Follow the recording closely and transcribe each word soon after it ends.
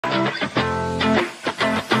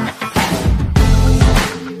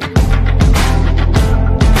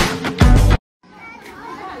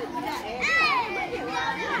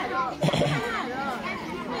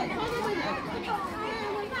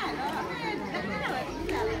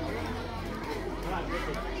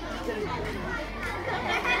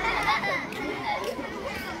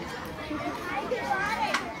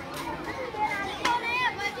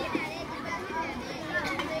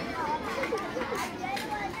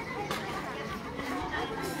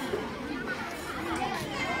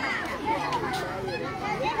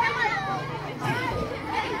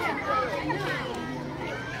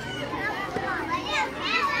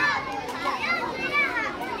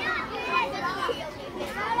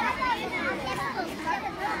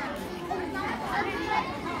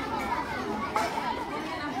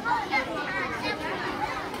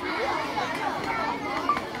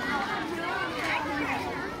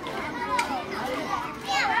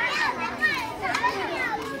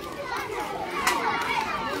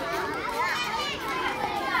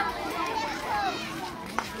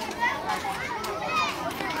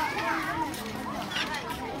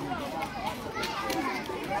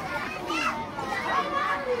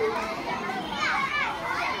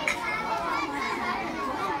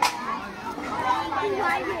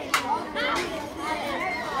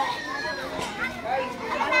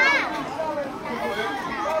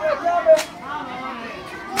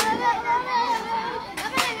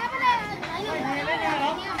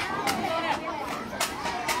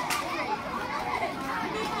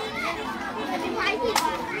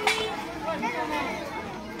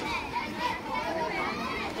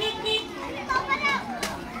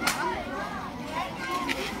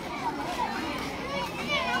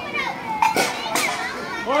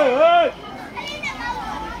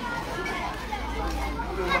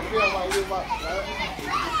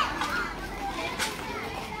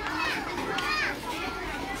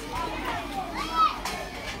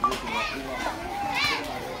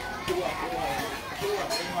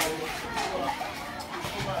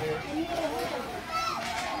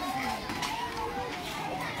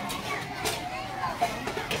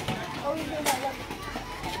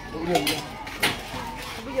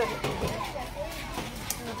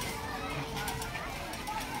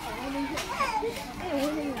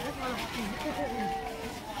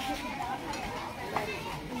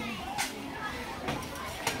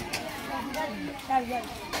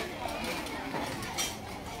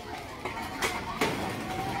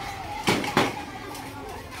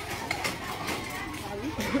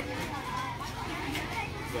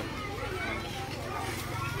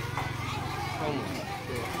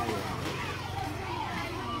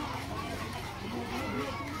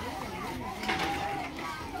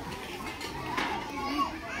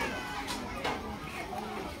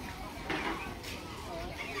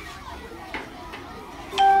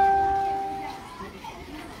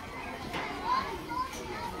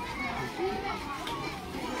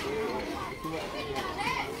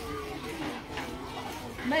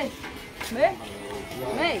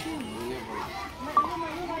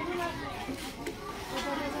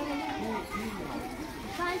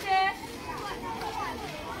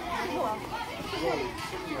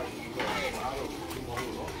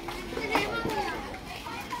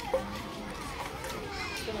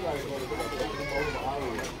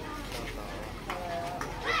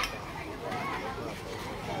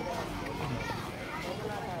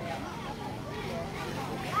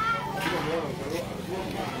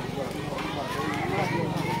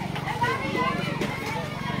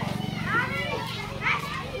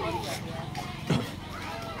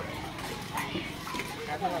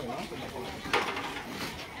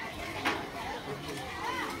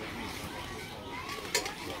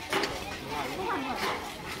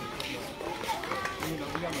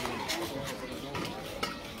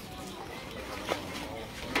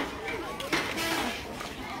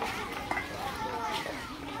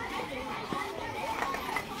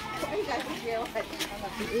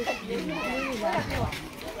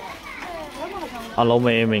အားလုံး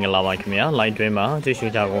ပဲမင်္ဂလာပါခင်ဗျာ live တွင်မှာကြည့်ရှု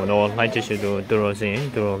ကြကုန်တော့ live ကြည့်ရှုသူတို့စင်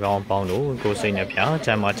သူတို့ကောင်းပေါင်းတို့ကိုစိတ်နှပြချ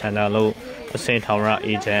မ်းသာချမ်းသာလို့အစင်ထောင်ရ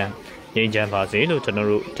အေဂျင့်ငြိမ်းချမ်းပါစေလို့ကျွန်တော်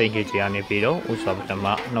တို့ထိတ်ကြီးကြီးအနေပြီးတော့ဥစွာပထမ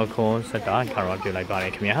နောက်ခွန်းစတာခါရပြုလိုက်ပါတ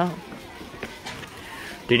ယ်ခင်ဗျာ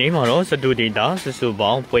ဒီနေ့မှာတော့စတူဒီတာစုစု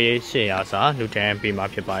ပေါင်းပွဲ800စာလူတန်းပေးမှာ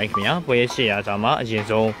ဖြစ်ပါတယ်ခင်ဗျာပွဲ800စာမှာအရင်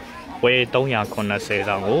ဆုံးပွဲ380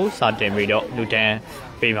စာကိုစတင်ပြီးတော့လူတန်း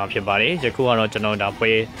ပေးမှာဖြစ်ပါတယ်ယခုကတော့ကျွန်တော်ဒါ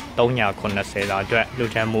ပွဲ380စာအတွက်လူ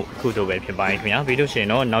တန်းမှုအခုလိုပဲဖြစ်ပါတယ်ခင်ဗျာပြီးလို့ရှိရင်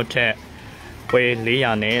တော့နောက်ထပ်ပွဲ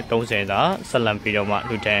430စာဆက်လက်ပြီးတော့မှ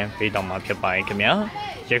လူတန်းပေးတော့မှာဖြစ်ပါတယ်ခင်ဗျာ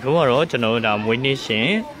ယ ယခုကတော့ကျွန်တော်တို့ဒါမွေးနေ့ရှင်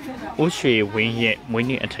ဥရွှေဝင်းရဲ့မွေး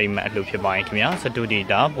နေ့အထိမ်းအမှတ်အလုပ်ဖြစ်ပါတယ်ခင်ဗျာစတုဒီ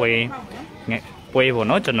တာပွဲပေါ့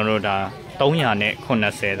နော်ကျွန်တော်တို့ဒါ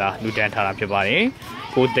380သာလူတန်းထားတာဖြစ်ပါတယ်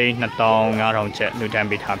9,2500ကျပ်လူတန်း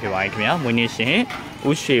ပေးထားဖြစ်ပါတယ်ခင်ဗျာမွေးနေ့ရှင်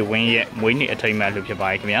ဥရွှေဝင်းရဲ့မွေးနေ့အထိမ်းအမှတ်အလုပ်ဖြစ်ပါ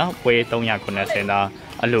တယ်ခင်ဗျာပွဲ380သာ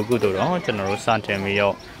အလုပ်ကုသိုလ်တော့ကျွန်တော်တို့စတင်ပြီး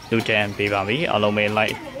တော့လူတန်းပေးပါပြီအားလုံးပဲ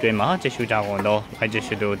like တွင်မှာကြည့်ရှုကြကုန်တော့ like ကြည့်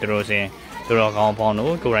ရှုတို့သူတို့စဉ်သူတော်ကောင်းပေါင်း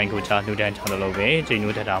တို့ကိုယ်တိုင်ကိုယ်ချလူတန်းချလို့ပဲကျင်း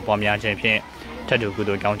နူးထတာပွားများခြင်းဖြင့်ထပ်တူကု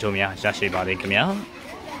သိုလ်ကောင်းကျိုးများရရှိပါစေခင်ဗျာ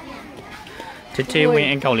ချေဝင်း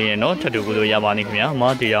အကောက်လေးနဲ့နော်ထပ်တူကုသိုလ်ရပါနေခင်ဗျာမ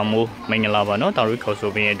တရားမိုးမင်္ဂလာပါနော်တာရုခေါ်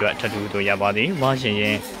ဆိုပေးရတဲ့အတွက်ထပ်တူကုသိုလ်ရပါသည်မရှင်ရ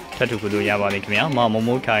င်ထပ်တူကုသိုလ်ရပါနေခင်ဗျာမ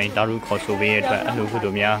မိုးခိုင်တာရုခေါ်ဆိုပေးရတဲ့အတွက်အလှကု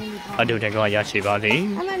သိုလ်များအတူတကွရရှိပါစေ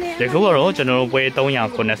ဒီခုကတော့ကျွန်တော်တို့ပွဲ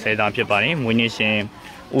390သာဖြစ်ပါတယ်မွေးနေ့ရှင်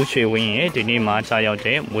ဦးရွှေဝင်းရဲ့ဒီနေ့မှာခြားရောက်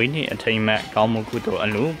တဲ့မွေးနေ့အထိမ်းအမှတ်ကောင်းမှုကုသိုလ်အ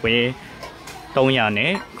လှပွဲ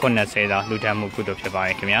390သာလူတန်းမှုကုသိုလ်ဖြစ်ပါတ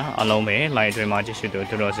ယ်ခင်ဗျာအလုံးပဲ live တွင်မှာကြည့်ရှုသူ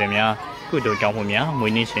တော်စင်များကုသိုလ်ကောင်းမှုများ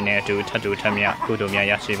မွေးနေ့ရှင်နဲ့အတူထပ်တူထပ်မြကုသိုလ်များ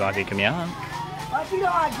ရရှိပါစေခင်ဗျာပြီး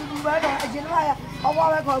တော့ဒီလူပဲတော့အရင်ကဟောပါ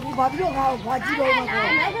ပဲခေါ်ဘူးဘာပြီးတော့ငါ့ကိုဘာကြည့်လို့မခေါ်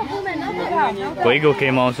ကိုကိုကေ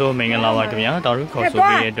မောင်ဆိုမင်္ဂလာပါခင်ဗျာတာရုခေါ်ဆို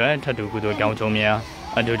ပေးတဲ့အတွက်ထပ်တူကုသိုလ်ကောင်းချုံများ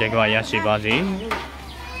အတူတကွရရှိပါစေ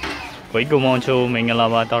ကိုကိုမောင်ချိုမင်္ဂလာ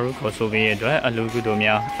ပါတာရုခေါ်ဆိုပေးတဲ့အတွက်အလူကုသိုလ်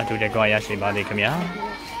များအတူတကွရရှိပါစေခင်ဗျာ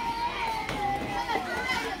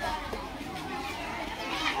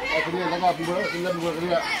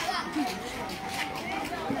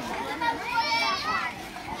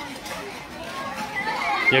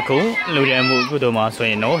ယခုလူရန်မှုကုသိုလ်မှာဆို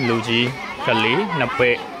ရင်တော့လူကြီးကလေးနှစ်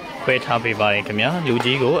ခွဲထားပေးပါတယ်ခင်ဗျာလူ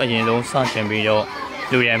ကြီးကိုအရင်ဆုံးစတင်ပြီးတော့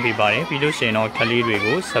လူရန်ပေးပါတယ်ပြီးလို့ရှိရင်တော့ကလေးတွေ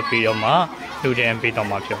ကိုဆက်ပြီးတော့မှလူရန်ပေးတော့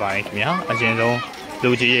မှာဖြစ်ပါတယ်ခင်ဗျာအရင်ဆုံးလူ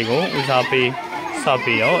ကြီးတွေကိုဦးစားပေးစ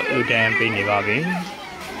ပြီးတော့လူရန်ပေးနေပါပြီ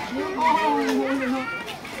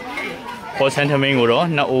ပေါ်စံထမင်းကိုတော့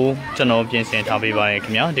2ဦးကျွန်တော်ပြင်ဆင်ထားပေးပါတယ်ခ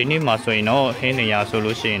င်ဗျာဒီနေ့မှာဆိုရင်တော့ဟင်းနေရဆို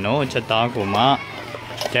လို့ရှိရင်တော့ချက်သားကိုမှ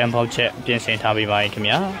တန်ပေါက်ချက်ပြင်ဆင်ထားပေးပါတယ်ခင်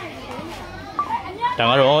ဗျာဒါ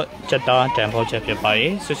ကတော့ချက်သားတန်ပေါက်ချက်ဖြစ်ပါတ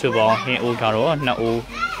ယ်စုစုပေါင်းဟင်းဦးကတော့2ဦး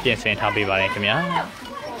ပြင်ဆင်ထားပေးပါတယ်ခင်ဗျာ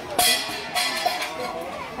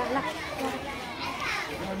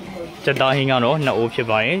ချက်သားဟင်းကတော့2ဦးဖြစ်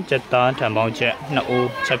ပါတယ်ချက်သားတန်ပေါက်ချက်2ဦး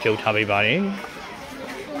ချက်ပြုတ်ထားပေးပါတယ်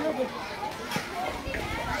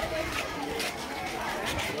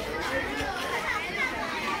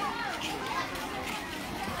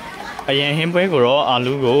အရင်ဟင်းပွဲကိုတော့အာ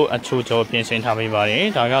လူကိုအချို့ကျော်ပြင်ဆင်ထားပေးပါတယ်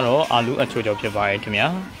ဒါကတော့အာလူအချို့ကျော်ဖြစ်ပါတယ်ခင်ဗျာ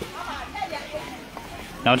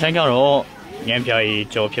နောက်ထပ်ကတော့ညံပြာရီ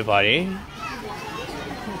ကျော်ဖြစ်ပါတယ်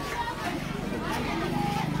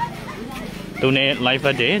သူနဲ့ live ဖ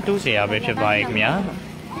တ်တဲ့သူ့ဆရာပဲဖြစ်ပါတယ်ခင်ဗျာ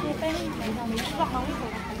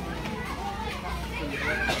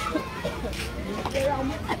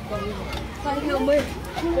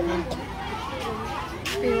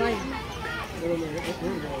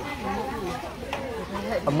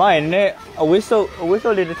အမရဲ့နဲ့အဝိစု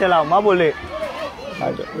ပ်လေးတစ်ချက်လောက်မဖို့လေဟု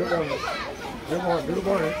တ်တယ်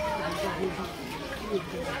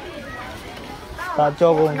ဒါ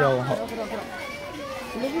ကြောကုန်ဟုတ်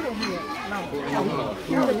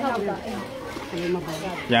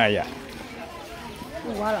ရ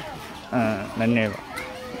နည်းနည်းပါ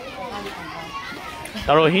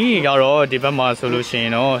တော်ဟင်းရီကတော့ဒီဘက်မှာဆိုလို့ရှိရ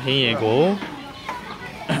င်တော့ဟင်းရီကို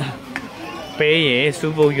ပဲရယ်စူ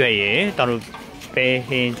ပုတ်ရွက်ရယ်တော်ပဲဟ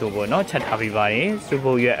င်းချိုပေါ့နော်ချက်ထားပြီးပါတယ်စူ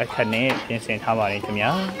ပုတ်ရွက်အခက်နဲ့ပြင်ဆင်ထားပါတယ်ခင်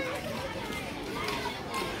ဗျာ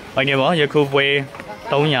ဟုတ်ကဲ့ပါယခုပွဲ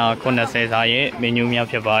390စာရဲ့မင်းညူးများ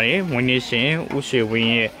ဖြစ်ပါတယ်မွေးနေ့ရှင်ဦးရွှေဝင်း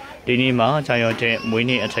ရဲ့ဒီနေ့မှာကြာရောက်တဲ့မွေး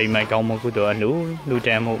နေ့အထိမ်းအမှတ်ကောင်းမှုကုသိုလ်အလှလူတ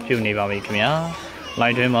န်းမှုပြုနေပါပြီခင်ဗျာလို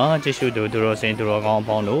က်တွင်မှာကြည့်ရှုသူတော်စင်သူတော်ကောင်း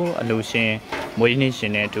ပေါင်းတို့အလှရှင်မွေးနေ့ရှ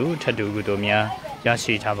င်နဲ့အတူထပ်တူကုသိုလ်များရ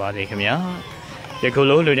ရှိထားပါစေခင်ဗျာယခု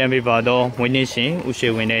လိုလူတန်းပေးပါတော့မွေးနေ့ရှင်ဦးရွှေ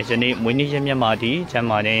ဝင်းရဲ့ယနေ့မွေးနေ့ရက်မြတ်မာတီချမ်း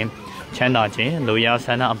သာတဲ့ချမ်းသာခြင်းလူရဆ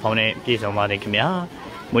န္ဒအပေါင်းနဲ့ပြည့်စုံပါစေခင်ဗျာ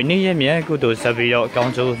မွေးနေ့ရက်မြတ်ကုသိုလ်ဆက်ပြီးတော့အကော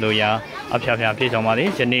င်းဆုံးလူရအဖျားဖျားပြည့်စုံပါစေ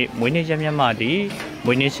ယနေ့မွေးနေ့ရက်မြတ်မာတီ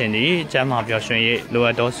မွေးနေ့ရှင်ဒီချမ်းသာပျော်ရွှင်ရဲ့လိုအ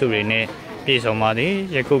ပ်သောစုတွေနဲ့ပြည့်စုံပါစေ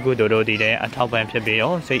ယခုကုသိုလ်တို့တည်တဲ့အထောက်ပံ့ဖြစ်ပြီး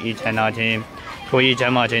တော့စိတ်ဤချမ်းသာခြင်းကိုယ်ဤချ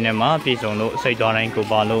မ်းသာခြင်းနဲ့မှပြည့်စုံလို့စိတ်တော်တိုင်းကို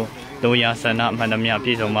ပါလို့လူရဆန္ဒအမှန်တမျှပြ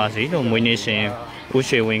ည့်စုံပါစေလို့မွေးနေ့ရှင်ဦး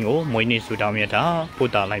ရွှေဝင်းကိုမွေးနေ့ဆုတောင်းမြတ်တာ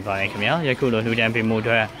ပို့တာလိုက်ပါရခင်ဗျာယခုလိုလူတန်းပေးမှုအ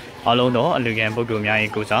တွက်အားလုံးသောအလူခံပုဂ္ဂိုလ်များ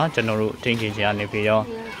ရဲ့ကိုစားကျွန်တော်တို့တင်ကြကြနေပြီးတော့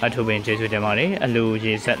အထူးပင်ကျေးဇူးတင်ပါတယ်အလူ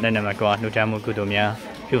ရေဆက်လက်နံပါတ်ကွာနှုတ်ထမှုကုသိုလ်များ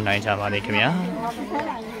ပြုနိုင်ကြပါစေခင်ဗျာ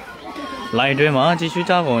လိုက်တွင်မှာကြည့်ရှု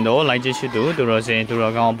ကြကုန်တော့လိုက်ကြည့်ရှုသူတော်စင်သူ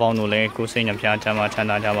တော်ကောင်းအပေါင်းတို့လည်းကိုယ်စိတ်နှပြချမ်းသာချမ်း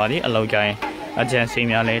သာကြပါသည်အလောက်ကိုင်းအကျဉ်းစိ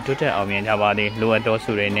များလည်းတိုးတက်အောင်မြင်ကြပါသည်လိုအပ်သော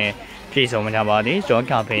စုတွေနဲ့ပြည့်စုံကြပါသည်ကြော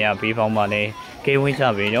ကဖေရဘေးပေါင်းပါလည်း ကေဝင်းကြ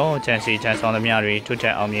ပြီတော့ဂျန်စီဂျန်ဆောင်သမျှတွေထွတ်တ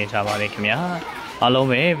က်အောင်မြင်ကြပါလေခင်ဗျာအားလုံး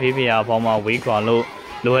ပဲဘေးပြာပေါင်းမှာဝေးကွာလို့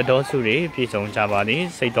လိုအပ်သောစုတွေပြည့်စုံကြပါသည်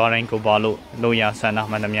စိတ်တော်တိုင်းကိုပါလို့လိုရာဆန္ဒ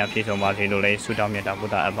မှန်သမျှပြည့်စုံပါစေလို့လည်းဆုတောင်းမြတ်တာဘု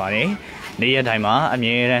ရားအပ်ပါတယ်နေ့ရက်တိုင်းမှာအ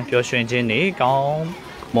မြဲတမ်းပျော်ရွှင်ခြင်းတွေကောင်း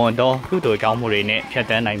မွန်သောကုသိုလ်ကောင်းမှုတွေနဲ့ဖြတ်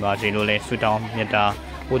သန်းနိုင်ပါစေလို့လည်းဆုတောင်းမြတ်တာ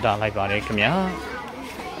ဘုရားလိုက်ပါတယ်ခင်ဗျာ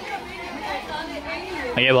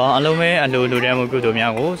အရေးပါအလုံးပဲအလိုလိုတဲ့မှုကုသိုလ်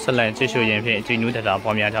များကိုဆက်လက်ချစ်ရှုရင်ဖြင့်ကြည်နူးတတာ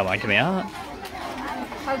ပွားများကြပါခင်ဗျာ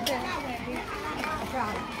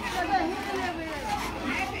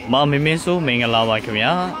မမင်းမင်းဆိုမင်္ဂလာပါခင်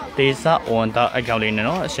ဗျာဒေသဝန်တာအကောက်လေးနဲ့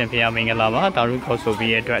တော့အရှင်ဖျားမင်္ဂလာပါတာရုခေါ်ဆို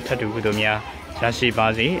ပြီးရတဲ့အတွက်ထပ်တူကုသိုလ်များရရှိပါ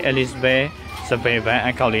စေအဲလစ်ဘethစပယ်ဘန်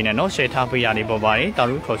အကောက်လေးနဲ့တော့ရှယ်ထားပေးရနေပေါ်ပါတယ်တာ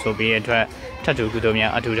ရုခေါ်ဆိုပြီးရတဲ့အတွက်ထပ်တူကုသိုလ်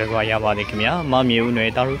များအတူတကွာရပါသည်ခင်ဗျာမမြေဦးန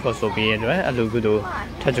ယ်တာရုခေါ်ဆိုပြီးရတဲ့အတွက်အလူကုသိုလ်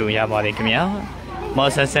ထပ်တူရပါသည်ခင်ဗျာမ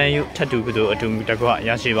ဆဆန်ယူထပ်တူကုသိုလ်အတူတကွာရ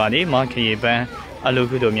ရှိပါသည်မခရီပန်းအလူ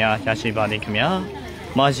ကုသိုလ်များရရှိပါသည်ခင်ဗျာ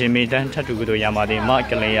မရှင်မေတန်းထပ်တူကုသိုလ်ရပါသည်မ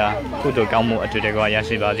ကလေးယာကုသိုလ်ကောင်းမှုအတူတကွာရ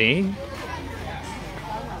ရှိပါသည်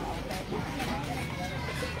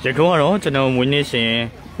ယခုကတော့ကျွန်တော်မွေးနေ့ရှင်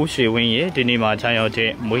ဦးရွှေဝင်းရဲ့ဒီနေ့မှာခြားရောက်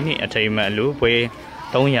တဲ့မွေးနေ့အထိမ်းအမှတ်အလူပွဲ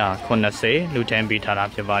380လူထမ်းပေးထားတာ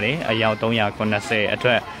ဖြစ်ပါတယ်အယောက်380အတွ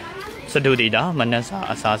က်စတုဒီတာမနက်စာ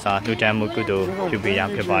အစားစာလူထမ်းမှုကုသိုလ်ပြုပေးရ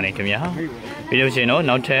ဖြစ်ပါတယ်ခင်ဗျာပြီးလို့ရှိရင်တော့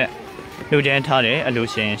နောက်ထပ်လူတန်းထားတဲ့အလူ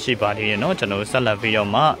ရှင်ရှိပါသေးတယ်เนาะကျွန်တော်ဆက်လက်ပြီးတော့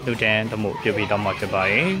မှလူတန်းသမှုပြုပြီးတော့မှဖြစ်ပါ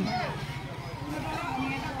တယ်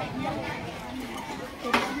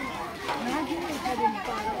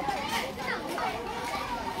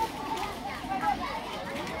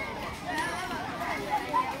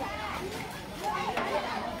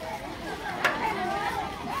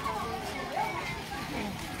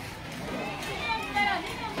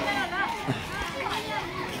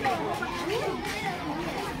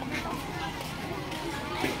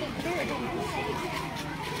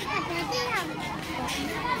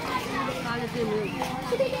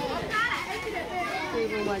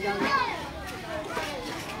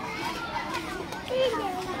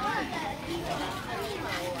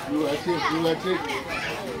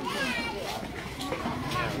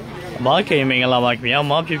မားခေမင်္ဂလာပါခင်ဗျာ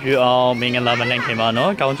မဖြူဖြူအောင်မင်္ဂလာမနိုင်ခင်ပါ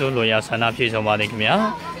နော်ကောင်းကျိုးလိုရာဆန္ဒပြည့်စုံပါလိမ့်ခင်ဗျာ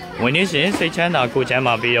ဝင်နေရှင်စိတ်ချမ်းသာကိုချမ်း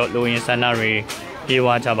သာပြီးတော့လိုရင်ဆန္ဒတွေပြေဝ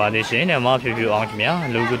ကြပါသေးရှင်နဲ့မဖြူဖြူအောင်ခင်ဗျာ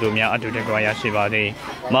လူကုသိုလ်များအတူတကွာရရှိပါသေး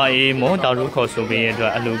မအေးမောတော်ရုခေါ်ဆိုပေးရတဲ့အတွ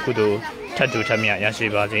က်အလူကုသိုလ်ထပ်တူထပ်မြရရှိ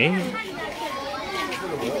ပါစေ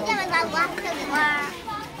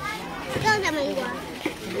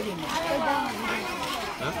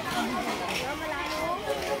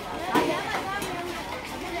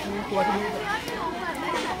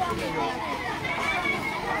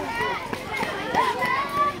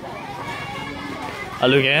အ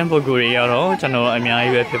လူငယ်ပုဂ္ဂိုလ်တွေကတော့ကျွန်တော်အများ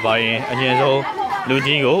ကြီးပဲဖြစ်ပါရင်အရင်ဆုံးလူ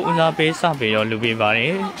ကြီးကိုဦးစားပေးစပြီးတော့လူပေးပါတ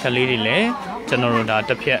ယ်ကလေးတွေလည်းကျွန်တော်တို့ဒါတ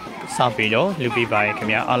စ်ဖြက်စပြီးတော့လူပေးပါတယ်ခင်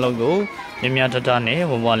ဗျာအားလုံးကိုမြင်မြတတနဲ့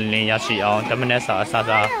ဝဝလင်းလင်းရရှိအောင်တမနက်စာအစား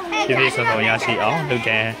စားပြည့်ပြည့်စုံစုံရရှိအောင်လုပ်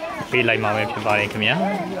တဲ့ပေးလိုက်မှာပဲဖြစ်ပါတယ်ခင်ဗျာ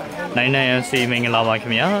နိုင်နိုင်စီမင်္ဂလာပါခ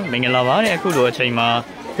င်ဗျာမင်္ဂလာပါတဲ့အခုလိုအချိန်မှာ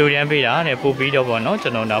လူရန်ပေးတာတဲ့ပို့ပြီးတော့ပေါ့နော်ကျွ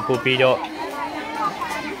န်တော်ဒါပို့ပြီးတော့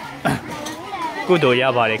ကုသိုလ်ရ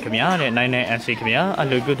ပါတယ်ခင်ဗျာတဲ့နိုင်နိုင်စီခင်ဗျာအ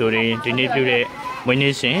လူကုသိုလ်တွေဒီနေ့ပြုတဲ့မွေး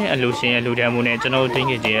နေ့ရှင်အလူရှင်ရဲ့လူတန်းမှုနဲ့ကျွန်တော်တင်း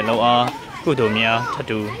ကြီးရဲ့လောက်အားကုသိုလ်များထပ်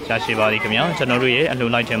တူရရှိပါသည်ခင်ဗျာကျွန်တော်တို့ရဲ့အလူ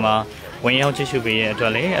လိုက်တင်မှာဝင်ရောက်ကြည့်ရှုပေးရဲ့အတွ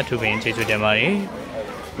က်လည်းအထူးပင်ကျေးဇူးတင်ပါတယ်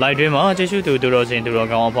လိုက်တွင်မှာကျေးဇူးသူတော်စင်သူတော်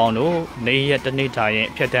ကောင်းအပေါင်းတို့နေ့ရက်တစ်နေ့တာရဲ့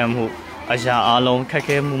ဖြတ်တန်းမှုအရာအလုံးခက်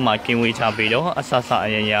ခဲမှုမှကင်းဝေးချပြီးတော့အဆဆအ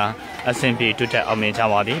ယရာအဆင်ပြေတွတ်တက်အောင်မြင်ကြ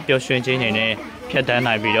ပါသည်ပျော်ရွှင်ခြင်းတွေနဲ့ဖြတ်တန်း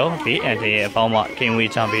နိုင်ပြီးတော့ဘေးအန္တရာယ်အပေါင်းမှကင်း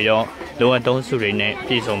ဝေးချပြီးတော့လိုအပ်သောစုတွေနဲ့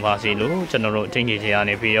ပြည့်စုံပါစေလို့ကျွန်တော်တို့အထင်ကြီးကြီးရ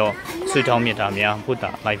နေပြီးတော့ဆုတောင်းမြတ်တာများဘုဒ္ဓ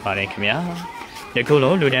လိုက်ပါတယ်ခင်ဗျာယခု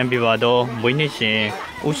လုံးလူတန်းပြပါတော့မွေးနေ့ရှင်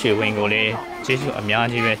ဦးရွှေဝင်းကိုလည်းကျေးဇူးအများ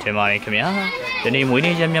ကြီးပဲတင်ပါတယ်ခင်ဗျာဒီနေ့မွေး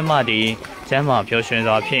နေ့ရက်မြတ်မတည်ကျမ်းမာပျော်ရွှင်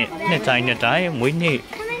စွာဖြင့်နှစ်တိုင်းမွေးနေ့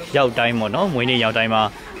ရောက်တိုင်းပေါ့နော်မွေးနေ့ရောက်တိုင်းမှာ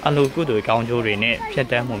အလူကုသိုလ်ကောင်းကျိုးတွေနဲ့ဖြတ်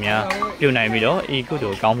တန်းမှုများပြုနိုင်ပြီးတော့ဤကု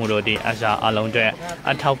သိုလ်ကောင်းမှုတို့သည်အစာအလုံးအတွက်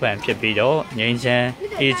အထောက်ပံ့ဖြစ်ပြီးတော့ငြိမ်းချမ်း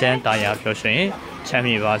အေးချမ်းတရားပျော်ရွှင်ချမ်း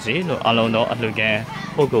မြေပါစေလို့အလုံးသောအလှကံ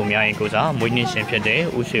ပုဂ္ဂိုလ်များ၏ကိုစားမွေးနေ့ရှင်ဖြစ်တဲ့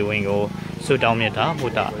ဦးရွှေဝင်းကိုဆုတောင်းမြတ်တာဘု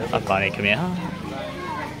ဒ္ဓအပ်ပါတယ်ခင်ဗျာ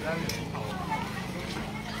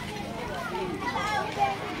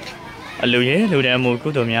အလူရဲ့လူတန်းမှုကု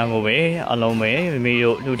သိုလ်များကိုပဲအလုံးပဲမိမိ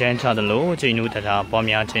တို့လူတန်းချသလိုကျင့်နုတတာပွား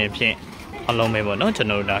များခြင်းဖြင့်အလုံးပဲပေါ့နော်ကျွန်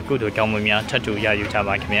တော်တို့ဒါကုသိုလ်ကောင်းမှုများထပ်တူရယူကြ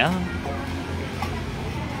ပါခင်ဗျာ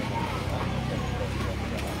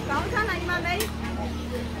ကောင်းချနိုင်ပါမယ်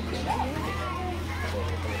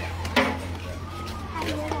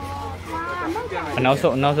နောက်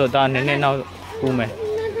ဆုံးဒါနည်းနည်းနောက်ဦးမယ်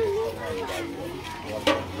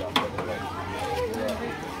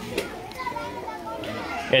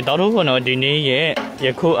တော်တို့ကတော့ဒီနေ့ရဲ့ယ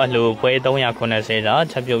ခုအလှပွဲ390စာ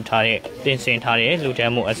ချက်ပြုတ်ထားတဲ့တင်ဆင်ထားတဲ့လူတ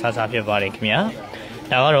န်းမှုအဆအစာဖြစ်ပါတယ်ခင်ဗျာ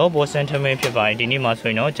ဒါကတော့ဘောဆန်ထမင်းဖြစ်ပါတယ်ဒီနေ့မှာဆို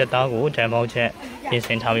ရင်တော့ချက်သားကိုတန်ပေါင်းချက်ပြင်ဆ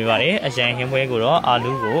င်ထားပေးပါတယ်အရန်ဟင်းပွဲကိုတော့အာ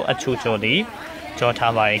လူးကိုအချူချော်သည်ကြော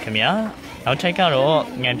ထားပါတယ်ခင်ဗျာနောက်ထပ်ကတော့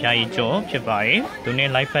ငံပြားကြီးကြောဖြစ်ပါတယ်သူနဲ့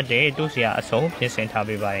လိုက်ဖက်တဲ့သူ့ဆရာအစုံပြင်ဆင်ထား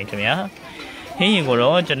ပေးပါတယ်ခင်ဗျာဟင်းရင်ကို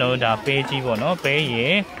တော့ကျွန်တော်တို့ဒါပေးကြီးပေါ့နော်ပေးရ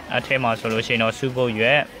င်အထဲမှာဆိုလို့ရှိရင်တော့စူပုတ်ရွ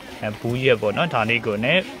က်ဘူးရွက်ပေါ့နော်ဒါလေးကို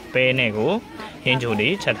နဲ့ပဲနဲ့ကိုဟင်းချို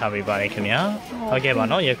လေးချက်ထားပေးပါတယ်ခင်ဗျာဟုတ်ကဲ့ပါ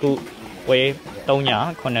နော်ယခုပွဲ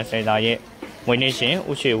390စာရဲ့မွေးနေ့ရှင်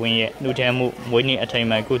ဦးရွှေဝင်းရဲ့လူတန်းမှုမွေးနေ့အထိမ်းအ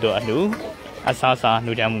မှန်ကုသိုလ်အလှအစားစား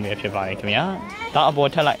လူတန်းမှုပဲဖြစ်ပါတယ်ခင်ဗျာဒါအပေါ်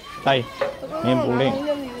ထက်လိုက်နင်းပူလေး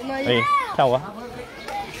အေးထောက်ပါ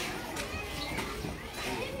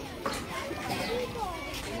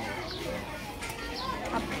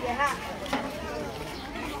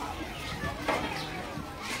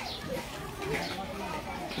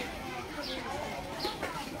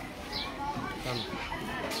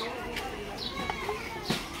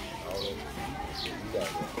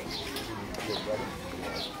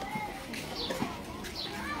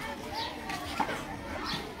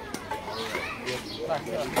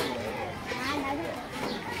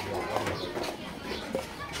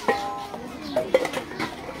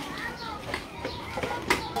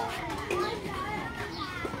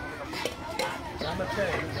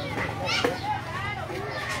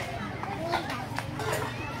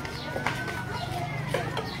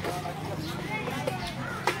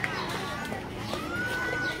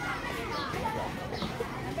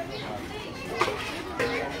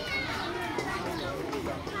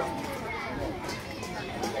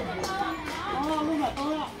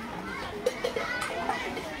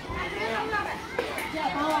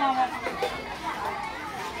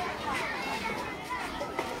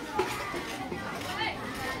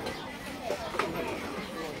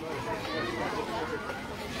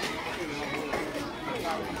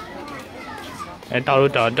တော်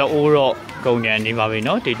တို့တော့တအိုးတော့ကုန်ကန်နေပါပြီเน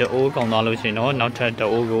าะဒီတအိုးကုန်သွားလို့ရှိရင်တော့နောက်ထပ်တ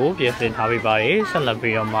အိုးကိုပြင်ဆင်ထားပေးပါတယ်ဆက်လက်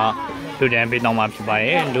ပြီးတော့မှလူတန်းပေးတော့မှာဖြစ်ပါတ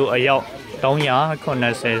ယ်လူအယောက်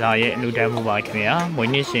390စာရဲ့လူတန်းမှုပါခင်ဗျာ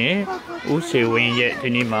မွေးနေ့ရှင်ဦးရွှေဝင်းရဲ့ဒီ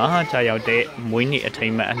နေ့မှာကြာရောက်တဲ့မွေးနေ့အထိ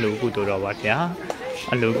မ်းအမှတ်အလှကုသိုလ်တော်ပါဗျာ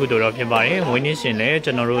အလှကုသိုလ်တော်ဖြစ်ပါတယ်မွေးနေ့ရှင်လည်း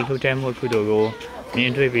ကျွန်တော်တို့လှူဒန်းမှုကုသိုလ်ကိုမြ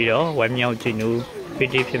င်တွေ့ပြီးတော့ဝမ်းမြောက်ကြည်နူးပီ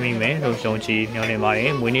တိဖြစ်မိမယ်လို့ယုံကြည်မျှော်လင့်ပါတ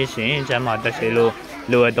ယ်မွေးနေ့ရှင်ကျမ်းမာတက်စေလို့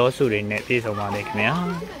လိုအပ်သောစုတွေနဲ့ပြည့်စုံပါလေခင်ဗျာ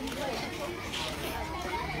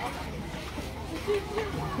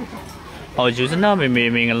ယူဇနာမေမေ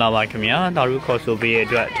မင်္ဂလာပါခင်ဗျာတာရုခေါ်ဆိုပေးရတဲ့အ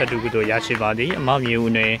တွက်ထပ်တူကုသိုလ်ရရှိပါသည်အမမြေ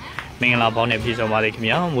ဦးနယ်မင်္ဂလာပေါင်းနဲ့ပြည့်စုံပါလေခင်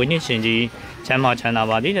ဗျာမွေးနေ့ရှင်ကြီးချမ်းသာချမ်းသာ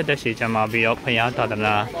ပါသည်တက်ရှိချမ်းသာပြီးတော့ဖရာသာသ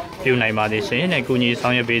နာပြုနိုင်ပါသည်ရှင်နဲ့ကုညီဆော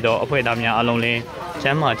င်ရွက်ပေးတော့အဖွဲ့သားများအလုံးလင်းချ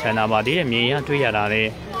မ်းသာချမ်းသာပါသည်မြေရတွေ့ရတာလေ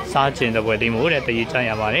စားခြင်းတဲ့ပွဲတိမို့တဲ့တည်ကြ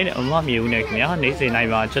ရပါတယ်အမမြေဦးနဲ့ခင်ဗျာနေစိနိုင်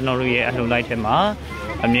ပါကျွန်တော်တို့ရဲ့အလှလိုက်ထဲမှာ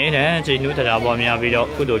အမြဲတမ်းခြေနုတရားပေါ်များပြီးတော့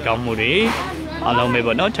ကုသိုလ်ကောင်းမှုတွေအလုံးပဲ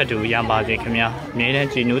ပေါ့နော်ထပ်တူရပါစေခင်ဗျာအမြဲတမ်း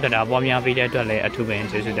ခြေနုတရားပေါ်များပြီးတဲ့အတွက်လည်းအထူးပင်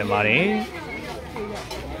ကျေးဇူးတင်ပါတယ်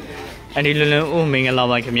အဒီလွန်လွန်ဦးမင်္ဂလာ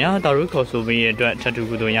ပါခင်ဗျာတာရုခေါ်ဆိုပေးရတဲ့အတွက်ထပ်တူ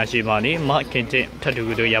ကုသိုလ်ရရှိပါလိမ့်မခင်တဲ့ထပ်တူ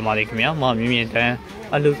ကုသိုလ်ရပါလိမ့်ခင်ဗျာမမြင့်မြင့်တန်း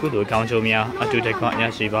အလူကုသိုလ်ကောင်းချိုးများအတူတကွရ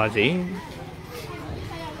ရှိပါစေ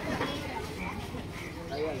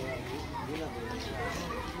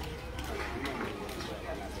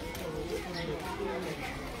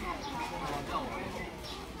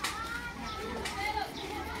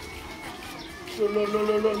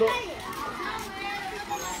lo.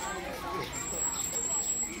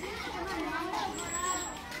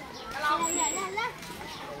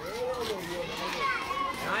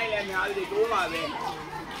 Này là nhà đi cứu mà về.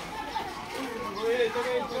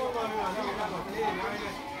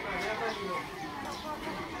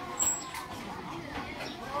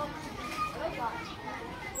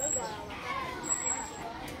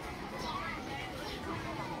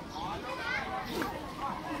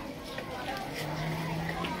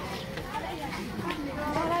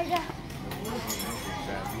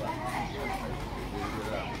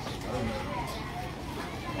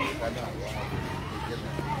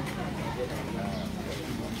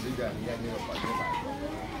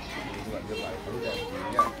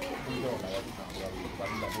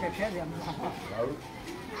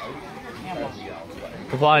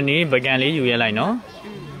 Before I need began leave you like no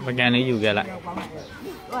began leave you get like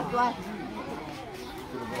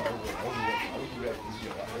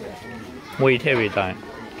wait every time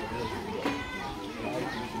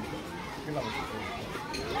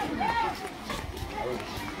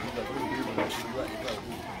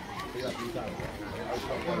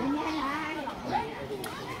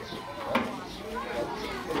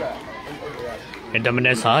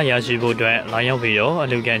Dominessa, Yashibo, Lion Video,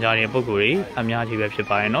 Luganjari Buguri, Amyati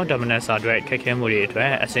Website, no Dominessa, Kakemuri,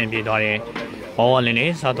 SMB Dori, all in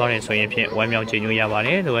it, Satori, so if you want to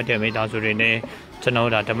Yavare, the weather made us really to know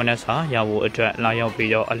that Dominessa, Yawu, Lion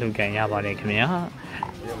Video, Lugan Yavare, Kamia.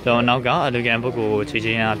 So now got a Lugan Bugu,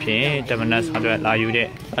 TGP, Dominessa, Layude,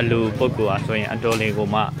 Alu Bugu, so in Adoli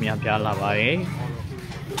Goma, Miapia Lavare.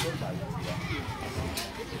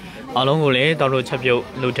 Along with Doro Chapio,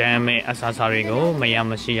 Lutan, Asasarigo,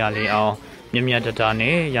 Mayamashia Leo, Mimia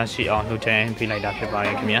Tatane, Yashi or Lutan, be like that by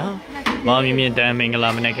Kimia. Mammy Dan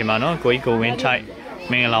Mingala Manekimano, Goiko Wind Tight,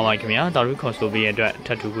 Mingala Kimia, Daruko will be a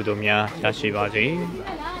tattoo Gudomia, Yashibazi.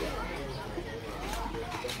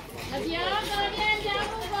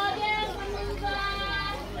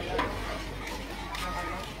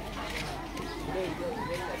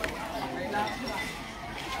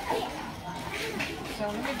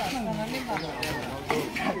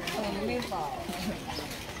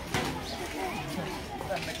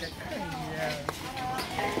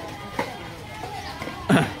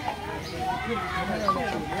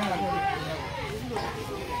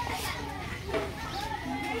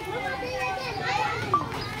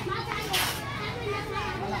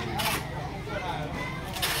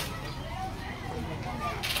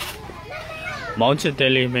 Mounted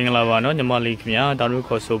Daily Mingalavano, the Malikmia,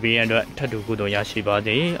 Daruko Sobi and Tatukudo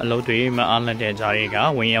Yashibadi, a lot to him, Alan de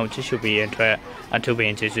Jariga, when you should be a 2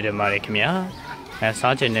 inches to the Marikmia, and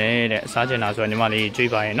Sergeant as when Mali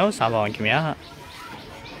Jiba, no Sava and Kimia.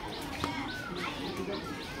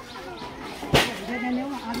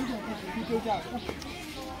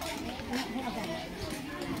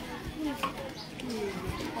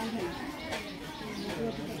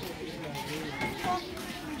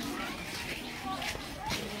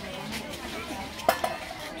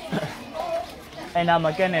 And I'm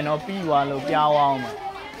a cannon of P1 of Yawam.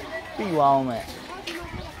 P1.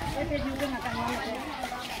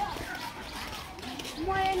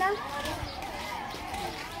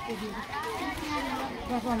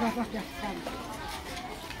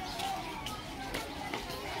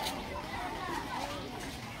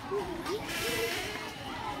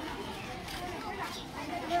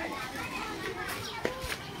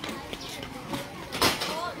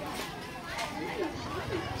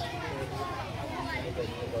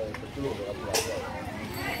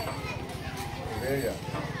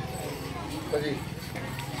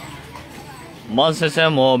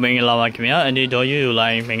 Monsesamo Mingalava Kimia, and do you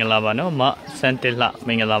like Mingalavano, Ma Santilla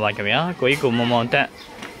Mingalava Kimia, Koiku Momonta,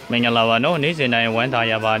 Mingalavano, Nizin, I went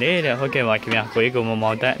Ayabadi, the Hokeva Kimia, Koiku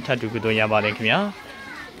Momonta, Tatukudo Yabadi Kimia,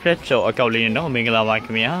 Pretso, a Kaulino, Mingalava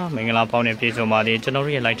Kimia, Mingala Pony Piso Madi,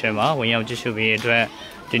 Generally like Chema, when you just be a dread.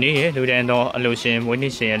 Dini, Ludendo, Alusin,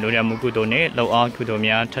 Winisi, and Ludamukudo, Loa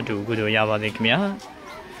Kudomia, Tatu Gudo Yabadi Kimia.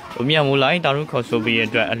 Umia Mulai, Daruko Sobi,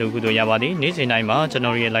 Alugudo Yabadi, Nizinaima,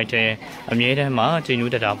 Generally like a Miedema,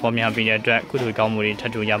 Tinuta, Pomia be a drag Kudu Gamuri,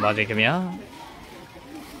 Tatu Yabadi Kimia.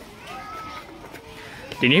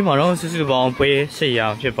 Dini Maro, Susuba, Pue,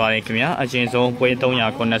 Sia, Pipari Kimia, Ajinso, Pue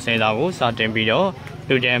Tonya Conasela, Satin Bido,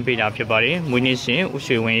 Ludan Pida Pipari, Munisi,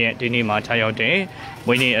 Ushuwe, Dini Matayote,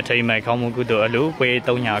 Winnie a time my Kamugudo Alu, Pue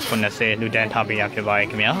Tonya Conase, Ludan Tapia Pipari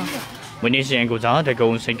Kimia. When you see and goes out, the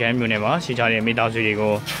goes again, Munema, Sijari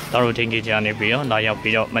Midazurigo, Daro Tingi Janibio, Naya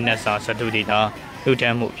Pio, Manessa, Satudita,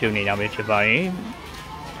 Lutan Punina Vipivari.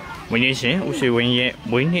 When you see, Ushi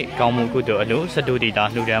Winnie, Kamugudo Alu,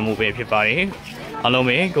 Satudita, Ludan Mubi Pipari. Allow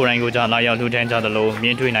me, Goranguja, Naya Lutan Jadalo,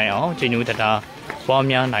 Mientui Naya, Jinutata,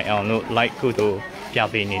 Formia Naya, like Kudu,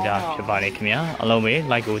 Piapi Nida, Pipari Kimia, allow me,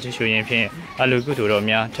 like Uji Pin, Alugudu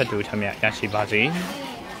Romia, Tatu Tamia, Yashibazi.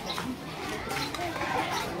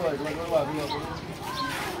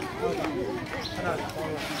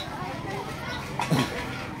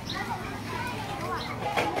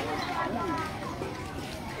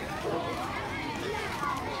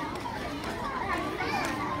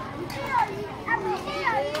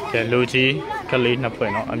 The Luigi, Kalina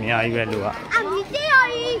Pueno, Amia Lua.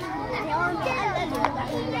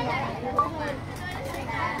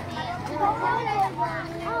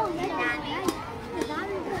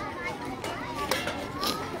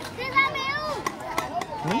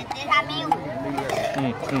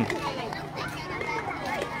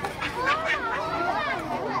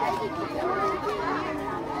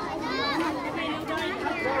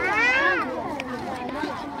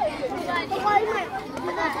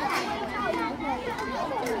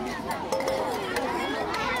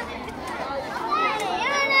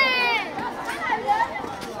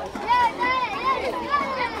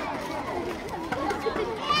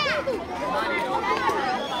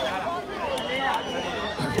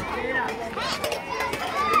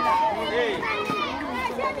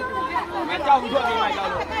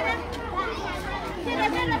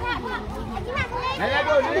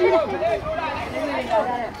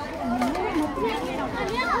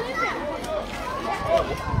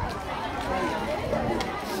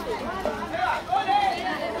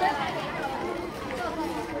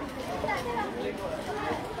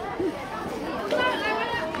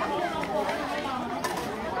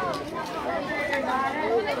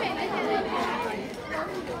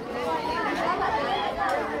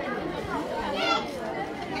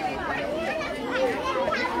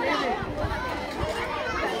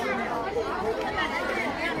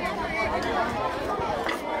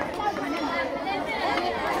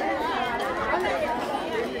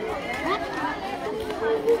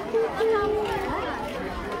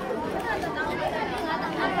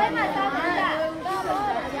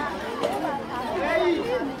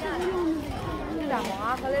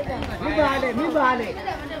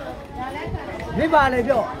 没办嘞，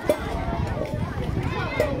表。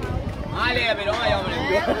哪里也没弄啊，要不然。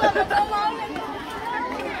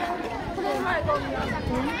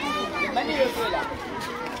没你就对了。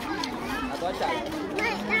多少？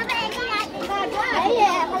哎呀，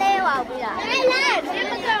不来哇，不呀。来来，这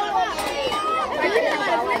个叫我。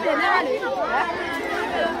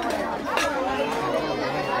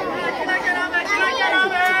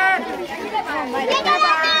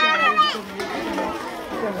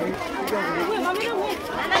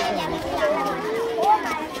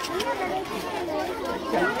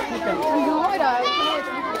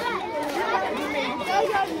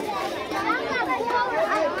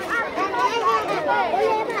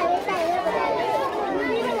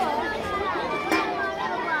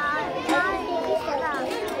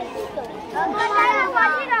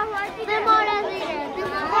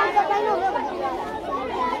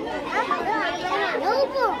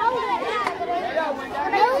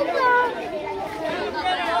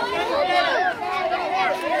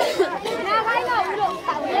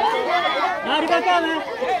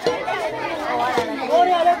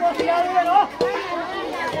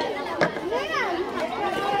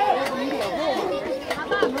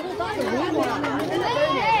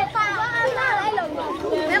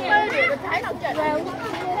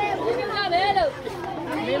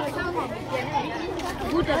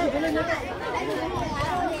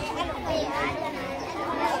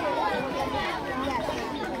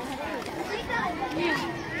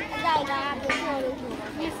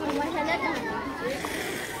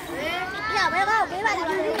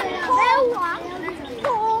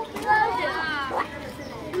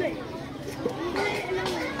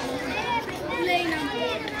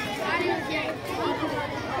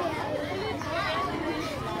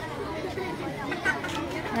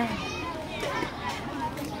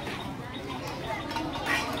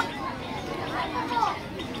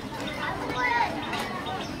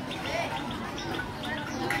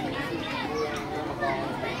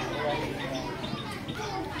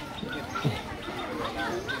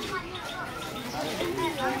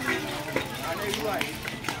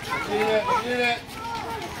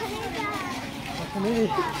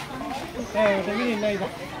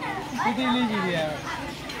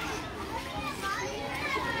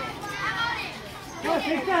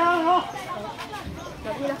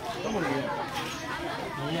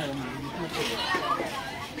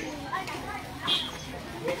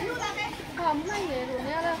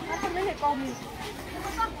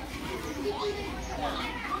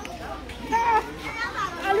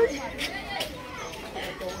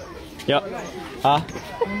Dạ. Hả?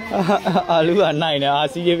 Lũ anh này nè,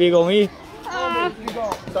 CJP con ý.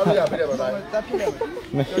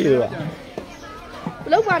 Mấy hiểu à?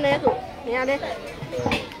 Lúc vào nè tụi, nhà đây.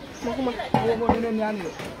 Mà không mà.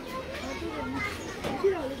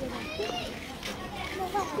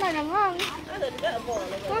 Này là ngon.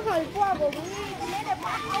 Có thời qua bộ cũng lấy đẹp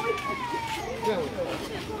quá thôi.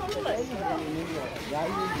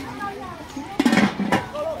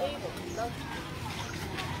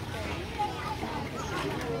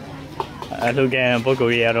 Lúc kia bố cô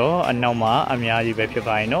ý đó anh nào mà anh nhà gì về phía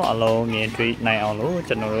bài nó alo nghe truy này ông lú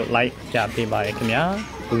cho nó like trả phía bài cái nhá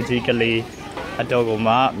cũng chỉ cái li anh cho cô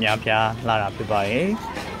mà nhà phía là ra phía bài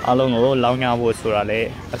alo ngủ lâu nhau buổi sửa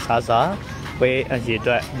lại xa xa với anh chị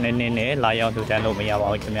tuệ nên lại ao tụi anh lúc bây giờ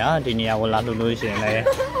bảo cái nhá thì nhà của là tụi chuyện này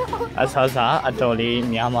xa xa anh cho đi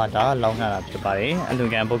nhà mà đã lâu nhau là phía bài anh lúc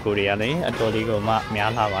kia bố cô ý đấy anh cho đi cô mà nhà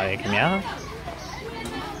là bài cái nhá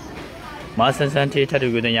mà sẵn thì thật sự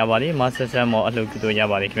nhà bà đi mà sẵn mọi lúc tụi nhà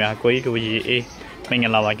bà đi kìa coi cái gì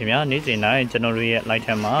mình làm bài kìa nếu gì này cho nó lại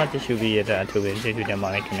thêm mà chứ chưa bị ra thu về chứ tụi nhà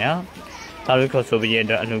bà đi kìa တာရုခေါ်ဆိုပြီးရဲ့အ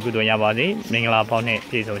တွက်အလူကုသိုလ်ရပါစေမင်္ဂလာပေါင်းနဲ့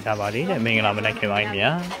ပြည့်စုံကြပါစေတဲ့မင်္ဂလာမနက်ခင်ပါခင်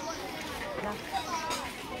ဗျာ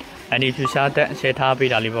အန်ဒီဖြူရှားတဲ့ရှယ်ထား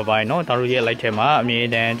ပေးတာလေးပါပါတယ်နော်တာရုရဲ့လိုက်ထဲမှာအမြဲ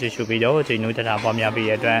တမ်းကြည့်ရှုပြီးတော့ချိန်နုတတာပွားများပြီး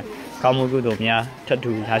ရဲ့အတွက်ကောင်းမှုကုသိုလ်များထပ်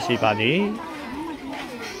ထူရရှိပါစေ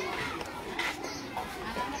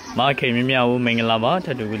မခေမြမြဦးမင်္ဂလာပါထ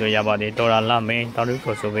ပ်ထူကုသိုလ်ရပါစေတော်ရာလမင်းတာရု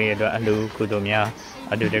ခေါ်ဆိုပြီးရဲ့အတွက်အလူကုသိုလ်များ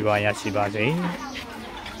အတူတကွာရရှိပါစေ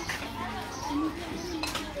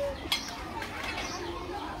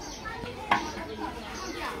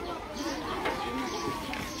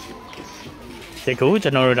ဒီခုကျွ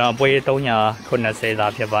န်တော်တို့တော့ပွဲ380သာ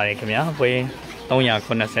ဖြစ်ပါတယ်ခင်ဗျာပွဲ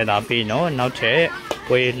380သာပြီးတော့နောက်ထပ်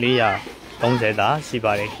ပွဲ430သာရှိ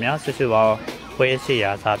ပါတယ်ခင်ဗျာဆွဆွပေါင်းပွဲ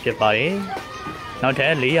800သာဖြစ်ပါတယ်နောက်ထ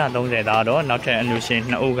ပ်430သာတော့နောက်ထပ်အလူရှင်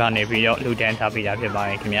2ဦးကနေပြီးတော့လူတန်းထားပေးတာဖြစ်ပါ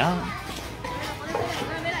တယ်ခင်ဗျာ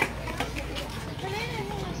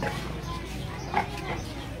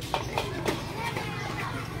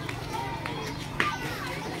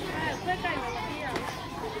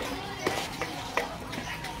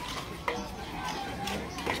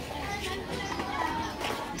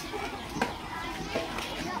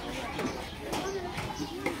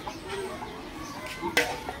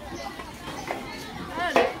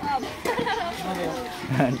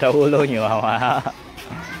တော်လို့ညပါမှာ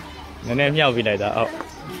နည်းနည်းမြောက်ပြလိုက်တာဟုတ်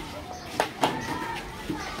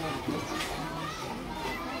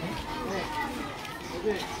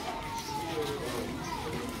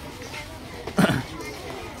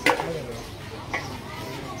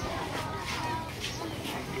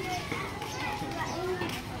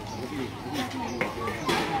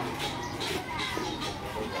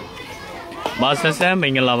မဆန်းဆန်းမ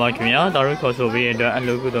င်္ဂလာပါခင်ဗျာတာရုခေါ်ဆိုပြီးတဲ့အတွက်အ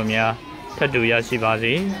လူကုသိုလ်များထပ်တူရရှိပါ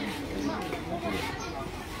စေ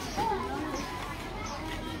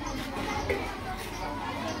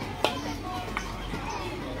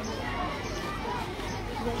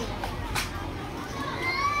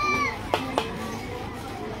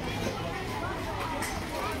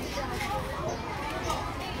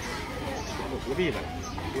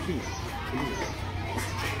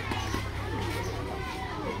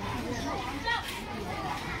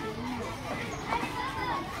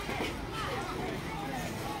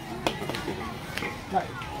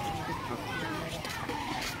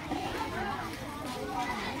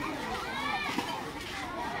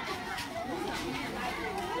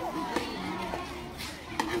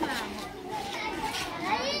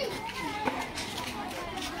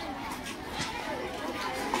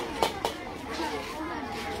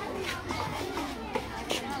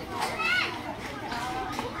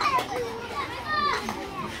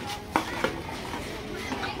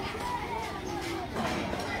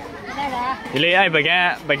ဒီလေးအဲ့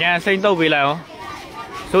ပကံစိတ်တုပ်ပေးလိုက်အောင်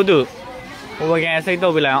စိုးသူဟိုပကံစိတ်တု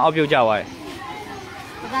ပ်ပေးလိုက်အောင်အောက်ပြုတ်ကြပါရဲ့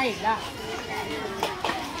ဒါရည်လား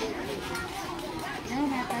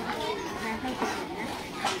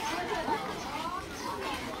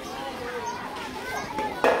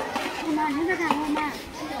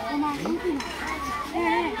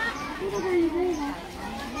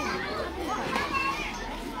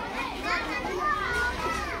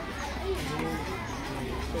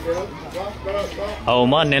အော်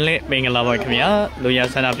မနည်းလေးမင်္ဂလာပါခင်ဗျာလူရ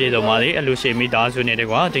ဆန္ဒပြေဆုံးပါလေအလူရှိမိသားစုနဲ့တ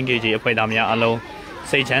ကွာတင်ကြီးကြီးအဖွဲ့သားများအလုံး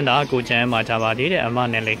စိတ်ချမ်းသာကိုချမ်းမာကြပါသေးတယ်အမ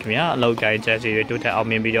နဲ့လေးခင်ဗျာအလောက်ကိုင်းချက်စီတွေတိုးတက်အောင်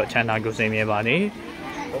မြင်ပြီးတော့ချမ်းသာကိုစိတ်မြဲပါလေ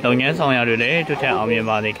လုပ်ငန်းဆောင်ရတွေလည်းတိုးတက်အောင်မြင်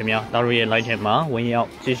ပါလေခင်ဗျာတော်ရဲ့ live ထဲမှာဝင်ရောက်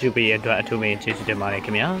ကြည့်ရှုပေးရတဲ့အတွက်အထူးပဲကျေးဇူးတင်ပါတယ်ခ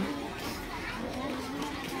င်ဗျာ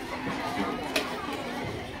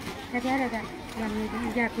ကြရတာရမ်းနေ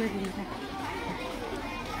ကြပြေးနေတာ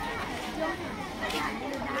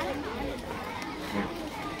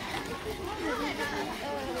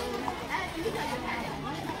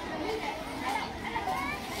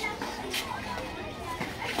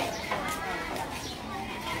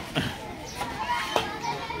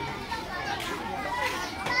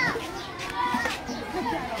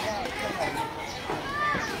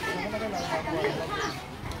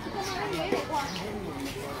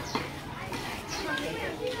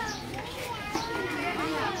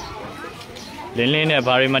လင်းလင်းနဲ့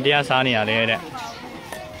ဘာတွေမတရားစားနေရလဲတဲ့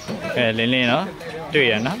လင်းလင်းနော်တွေ့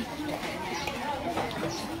ရနော်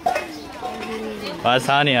ဘာ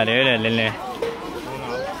စားနေရလဲတဲ့လင်းလင်း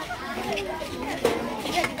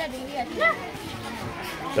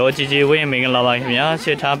တော့ជីဝင်းမင်္ဂလာပါခင်ဗျာစ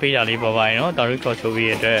စ်ထားပေးတာလေးပေါ်ပါရင်နော်တာရုခေါ်ဆိုပြီး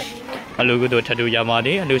ရတဲ့အလူကုသိုလ်ထပ်တူရပါသ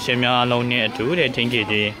ည်အလူရှင်များအလုံးနဲ့အတူတဲ့ချင်းကြီး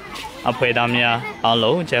ကြီးအဖွဲ့သားများအ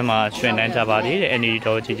လုံးကျမ်းမှာရှင်တန်းကြပါသည်တဲ့အန်ဒီ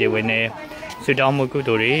တော်ជីဝင်းနဲ့ဆုတောင်းမှုကု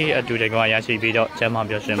သိုလ်တွေအတူတကွရရှိပြီးတော့ကျမ်းမှာ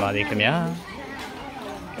ပြောရှင်ပါသည်ခင်ဗျာ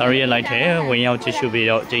တာရုရဲ့လိုက်ထဲဝင်ရောက်ကြည့်ရှုပြီး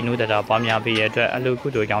တော့ဂျိနုတတာပွားများပြီးရတဲ့အလူကု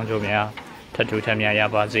သိုလ်ကောင်းကျိုးများထပ်တူထပ်များရ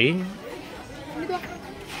ပါစေ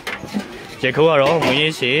ယခုကတော့မွေး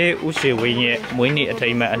နေ့ရှိဥရှိဝင်းရဲ့မွေးနေ့အထိ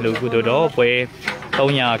မ်းအမှတ်အလှူကုသိုလ်တော်ပွဲ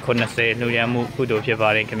380လူရန်မှုကုသိုလ်ဖြစ်ပါ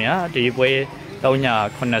တယ်ခင်ဗျာဒီပွဲ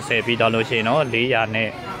380ပြီးတော့လို့ရှိရင်တော့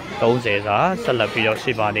430စာဆက်လက်ပြီးတော့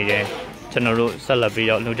ရှိပါသေးတယ်ကျွန်တော်တို့ဆက်လက်ပြီး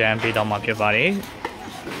တော့လူတန်းပြီးတော့မှာဖြစ်ပါတယ်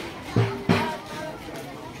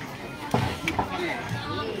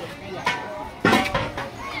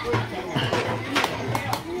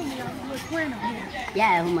ရ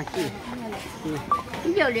ရဟုတ်မရှိဒီ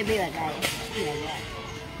ကြော်လေးပေးပါသားရ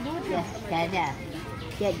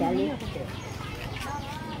ကြလေး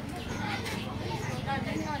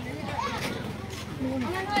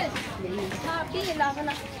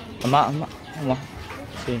အမ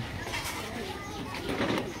စီ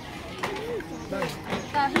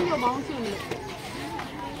ဒါဟင်းရောပေါင်းရှင်လေ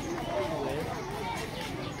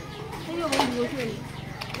ဟင်းရောပေါင်းဒီလိုရှင်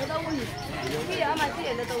လေတော့ဝင်ဒီအမရှိရ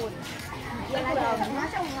လက်တော့ဝင်ငါ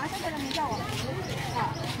ချက်တယ်လည်းမကြောက်ဟာ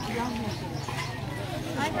ရောင်းနေတယ်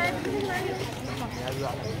အဲ့ဒါဒီလိုမျိုး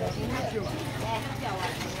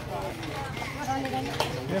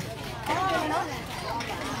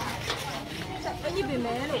အကြီးပြင်မ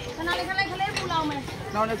ယ်လို့ခဏလေးပူလောင်မယ်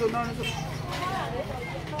နောက်နေစို့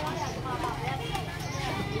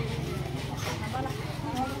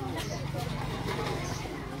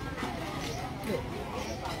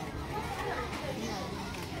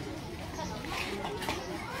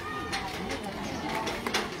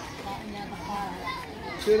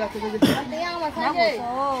Cele que você tem uma massagem.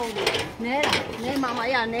 Né, mama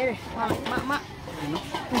ya, né. Mama.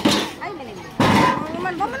 Ai, menino.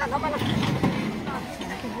 Vamos lá.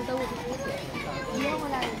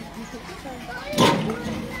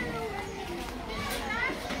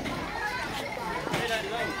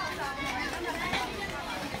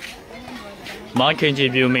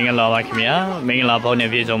 Marketing view မင်္ဂလာပါခင်ဗျာမင်္ဂလာပေါင်းနဲ့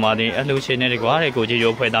ပြည့်စုံပါသည်အလှူရှင်တွေကွာတဲ့ကိုကြီး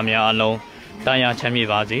ရိုးဖွဲ့သားများအလုံးတာယာချမ်းမြေ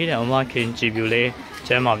ပါစေတဲ့ Marketing view လေး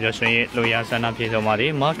ကျမ်းမာပြောရှင်လူရဆန္ဒပြည့်စုံပါသ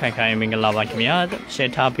ည်မခိုင်ခိုင်မင်္ဂလာပါခင်ဗျာရှ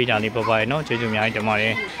င်းထားပေးတာလေးပေါ်ပါတယ်နော်ကျေးဇူးများတင်ပါတ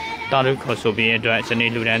ယ်တာရုခေါ်ဆိုပြီးအတွက်စနေ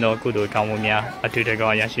လူတန်းတော်ကုသိုလ်ကောင်းမှုများအထူးတ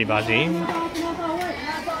ကောရရှိပါစေ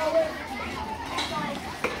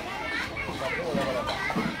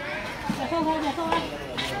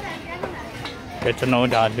ကျွန်တော်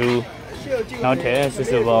ဒါလူနောက်ထပ်စု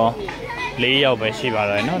စုပေါင်း4ယောက်ပဲရှိပါ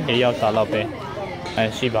တော့เนาะ4ယောက်စာလောက်ပဲ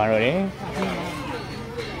ရှိပါတော့တယ်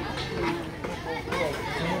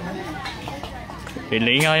ဒီ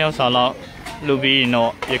4ယောက်စာလောက်လူပြီး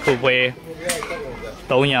တော့ယခုပွဲ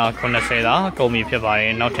380သာကုန်ပြီဖြစ်ပါတ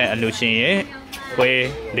ယ်နောက်ထပ်အလူရှင်ရဲ့ပွဲ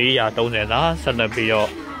430သာဆက်လက်ပြီးတော့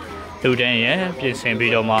လူတန်းရဲ့ပြင်ဆင်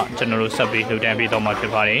ပြီးတော့မှကျွန်တော်တို့ဆက်ပြီးလူတန်းပြီးတော့မှဖြ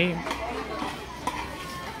စ်ပါတယ်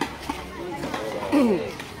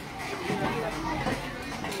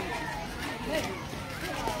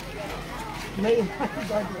没有。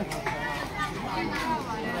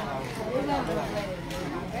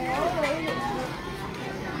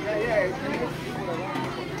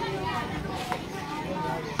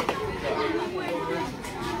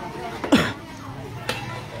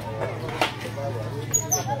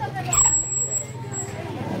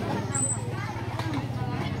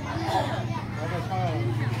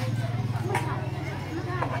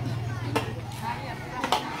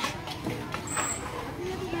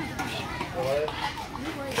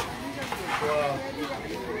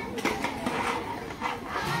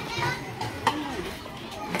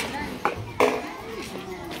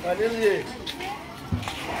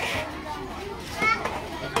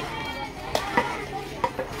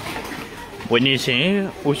ဝင်းနေရှင်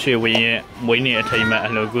ဦးရွှေဝင်းရဲ့မွေးနေ့အထိမ်းအမှတ်အ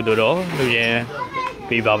လှူကုသိုလ်တော်လူရဲ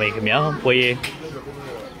ပေးပါမယ်ခင်ဗျာပွဲ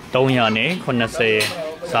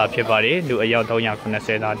380စာဖြစ်ပါတယ်လူအယောက်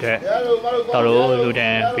380သာအတွက်တော်တို့လူတ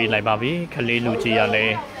န်းပေးလိုက်ပါပြီခလေးလူကြီးရလဲ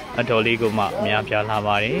အတော်လေးကိုမှအများပြားလာ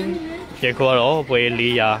ပါတယ်ဒီကတော့ပွဲ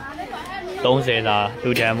430သာ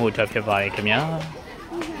လူတန်းမှုအတွက်ဖြစ်ပါတယ်ခင်ဗျာ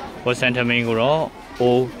ဝစန်တမင်းကိုတော့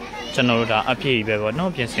ကျွန်တော်တို့ဒါအပြည့်ပဲပေါ့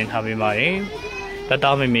နော်ပြင်ဆင်ထားပေးပါတယ်တတ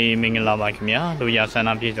မမေမင်္ဂလာပါခင်ဗျာလူရဆန္ဒ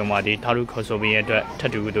ပြည့်စုံပါသည်သာရုခေါ်ဆိုပေးရတဲ့ထ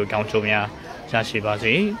ပ်တူတို့ကောင်းချိုးများရရှိပါ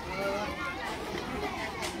စေ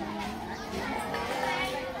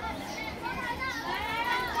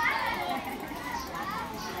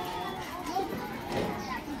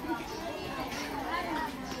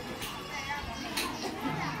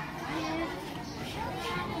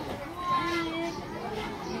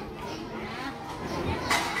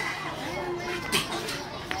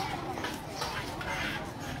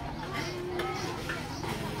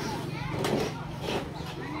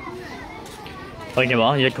ဟုတ်ကဲ့ပါ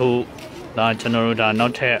ယခုဒါကျွန်တော်တို့ဒါနော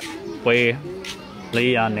က်ထပ်ပွဲ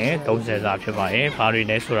 400နဲ့30စာဖြစ်ပါတယ်။ဘာတွေ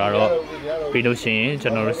လဲဆိုတာတော့ပြီးလို့ရှိရင်ကျွ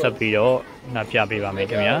န်တော်တို့ဆက်ပြီးတော့နားပြပေးပါမယ်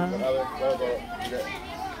ခင်ဗျာ။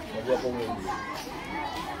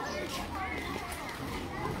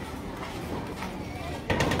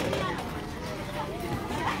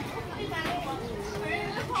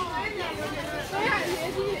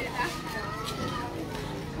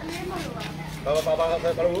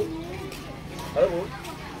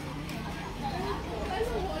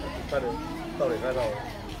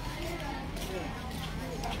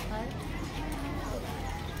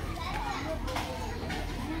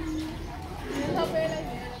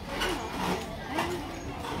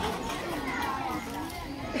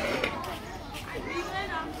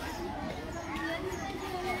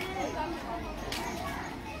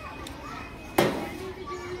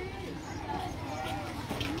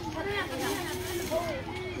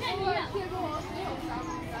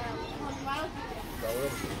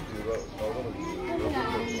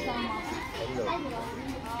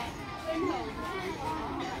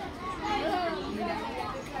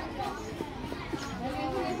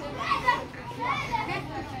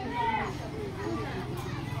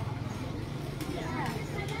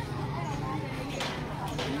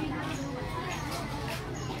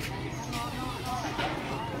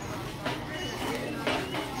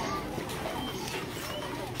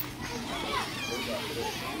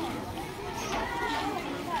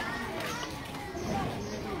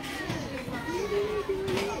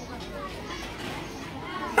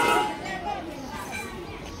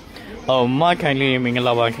မခိုင်လေးမင်္ဂ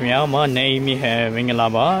လာပါခင်ဗျာမနေမီဟဲမင်္ဂလာ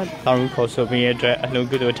ပါတောင်းခေါ်ဆိုပြီးရတဲ့အလှ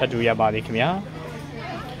ကုသိုလ်ထပ်တူရပါသည်ခင်ဗျာ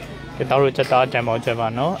ဒီတောင်းတို့ချက်သားတံပေါင်းချက်ပါ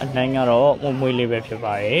နော်အနှိုင်းကတော့မွေးလေးပဲဖြစ်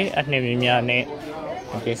ပါရဲ့အနှစ်မြများနဲ့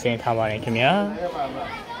ပြင်ဆင်ထားပါတယ်ခင်ဗျာ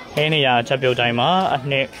ဟင်းနေရချက်ပြုတ်တိုင်းမှာအ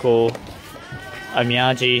နှစ်ကိုအ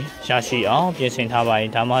များကြီးရရှိအောင်ပြင်ဆင်ထားပါတ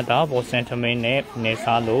ယ်ဒါမှသာပေါ်စင်ထမင်းနဲ့နေ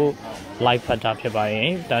စားလို့ live ဖတ်တာဖြစ်ပါရဲ့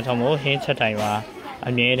ဒါကြောင့်မို့ဟင်းချက်တိုင်းမှာ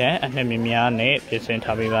အမြဲတမ်းအနှစ်များနဲ့ပြင်ဆင်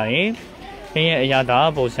ထားပေးပါရင်ဟင်းရဲ့အရာသာ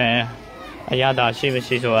ပုံစံအရာသာရှိမ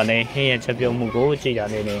ရှိဆိုတာလည်းဟင်းရဲ့ချက်ပြုတ်မှုကိုကြည့်ရ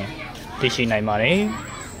တယ်နဲ့သိရှိနိုင်ပါတယ်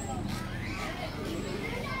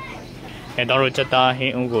။တော့ချက်သားဟ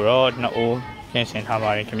င်းဦးကိုတော့2အိုးပြင်ဆင်ထားပါ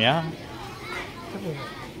တယ်ခင်ဗျာ။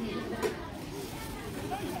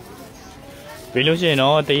ပြီးလို့ရှိရင်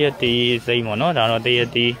တော့တရက်တီစိမ့်ပေါ့နော်ဒါတော့တရက်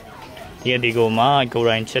တီကိုမှကိုယ်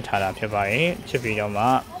တိုင်ချက်ထားတာဖြစ်ပါတယ်။ချက်ပြီးတော့မှ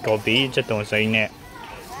ကော်ပီချက်သွန်စိမ့်နဲ့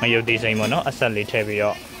မယုတ်တီစိမ့်ပေါ့နော်အဆက်လေးထည့်ပြီး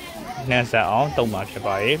တော့နှမ်းဆက်အောင်တုံးမှာဖြစ်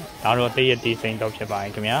ပါတယ်။ဒါတော့တရက်တီစိမ့်တော့ဖြစ်ပါတ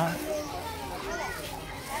ယ်ခင်ဗျာ။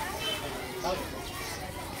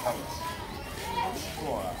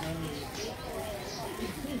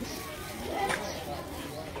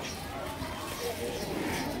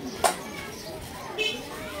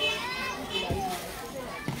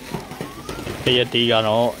တရက်တီက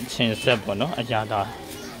တော့ချင်းဆက်ပေါ့နော်အရာသာ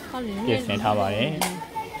ပြင်ဆင်ထားပါတယ်။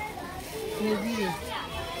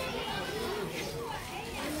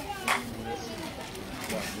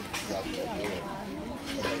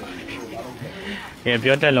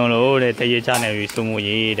ပြောတက်လုံးလို့တဲ့တရေချနေပြီစုမှု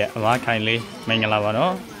ရေးတဲ့အမခိုင်လေးမင်္ဂလာပါ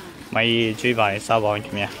နော်မကြီးကျွေးပါတယ်စားပါအောင်ခ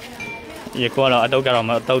င်ဗျာရေကောတော့အတုတ်ကတော့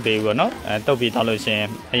မတုတ်သေးဘူးပေါ့နော်တုတ်ပြီးတော့လို့ရှင်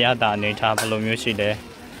အရသာအနေထားဘယ်လိုမျိုးရှိလဲ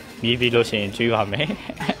မြည်ပြီးလို့ရှင်ကျွေးပါမယ်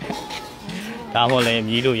ဒါမှမဟုတ်လည်း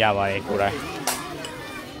မြည်လို့ရပါတယ်ကိုယ်တိုင်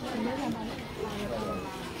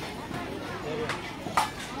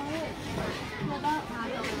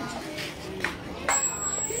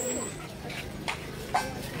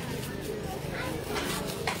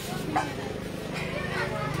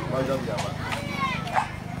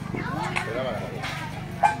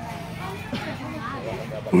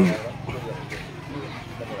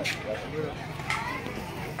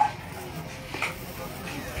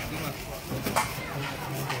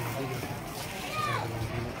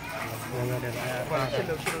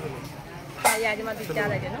ရဒီမှာပြကြ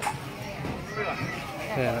လိုက်တယ်နော်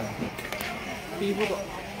ပြီးဖို့တော့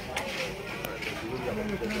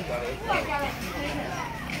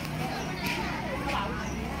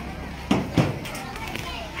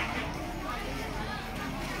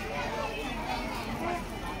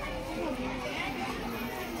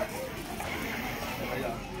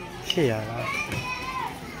ဖြစ်ရလား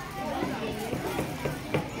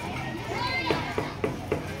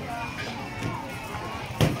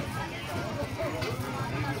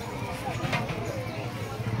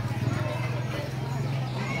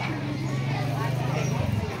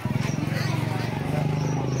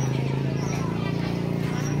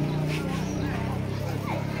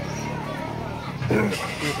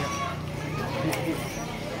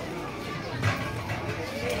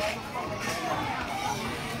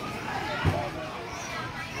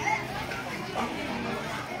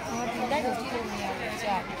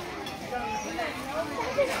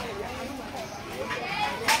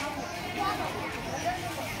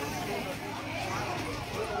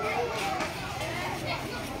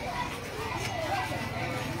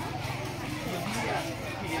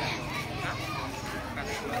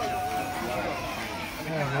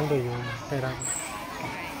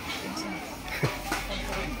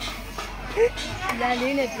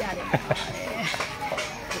လေးနဲ့ပြတယ်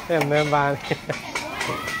တဲ့မန်ပါ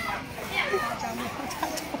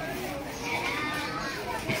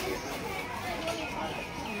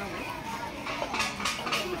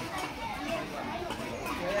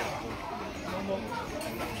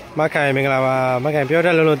မခိုင်မင်္ဂလာပါမခိုင်ပြော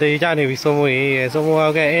တဲ့လုံးလုံးတည်ကြနေပြီစိုးမိုးရေစိုးမိုးဟု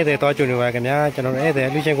တ်ကဲ့ဧည့်သည်တော့ကြွနေပါခင်ဗျာကျွန်တော်တို့ဧည့်သည်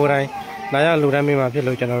လူချင်းကိုယ်တိုင်လာရလူတန်းမိမှာဖြစ်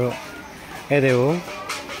လို့ကျွန်တော်တို့ဧည့်သည်ကို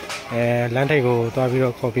လမ်းထိပ်ကိုသွားပြီး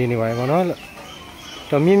တော့ခေါ်ပေးနေပါတယ်ပေါ့နော်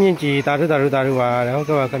တော့မြင့်မြင့်ကြီးတာတုပါဟုတ်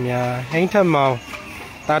ကဲ့ပါခင်ဗျာဟိန်းထက်မောင်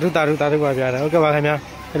တာတုပါပြတယ်ဟုတ်ကဲ့ပါခင်ဗျာ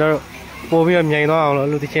ကျွန်တော်တို့ပို့ပြီးတော့မြိုင်သွားအောင်လို့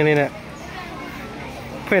လူတချင်းလေးနဲ့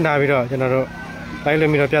ဖွင့်ထားပြီးတော့ကျွန်တော်တို့လိုက်လွှ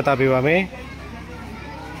င့်ပြီးတော့ပြသပေးပါမယ်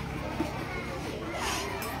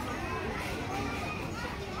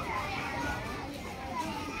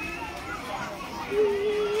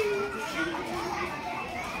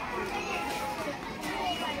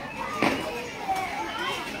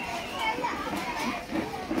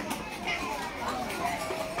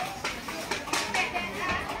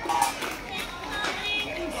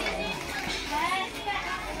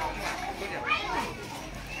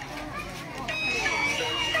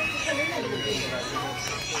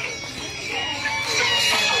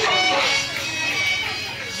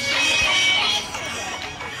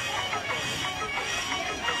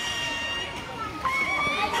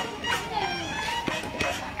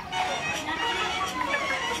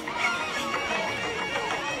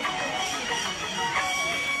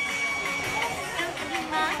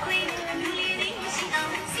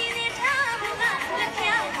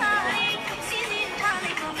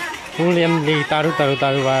ဘူးလျမ်လီတာရုပါဟုတ်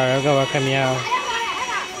ကဲ့ပါခင်ဗျာ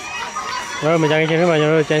ကျွန်တော်မကြခင်ချိန်မှာကျွ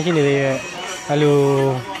န်တော်တို့ကြံရှိနေသေးရဲ့အလူ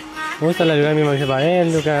မိုးဆက်လက်လူတိုင်းမြန်မာဖြစ်ပါတယ်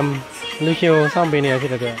လူကလူရှင်ကိုစောင့်ပေးနေရဖြ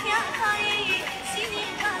စ်တဲ့အတွက်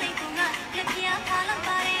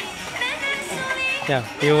ကြာ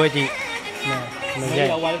ဒီဝဲကြည့်မကြိုက်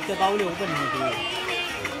ဟိုတက်တောင်းလေးကိုတက်နေတယ်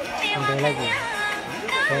တယ်လိုက်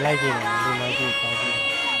ကြည့်လူမိုင်းကြည့်ပါကြည့်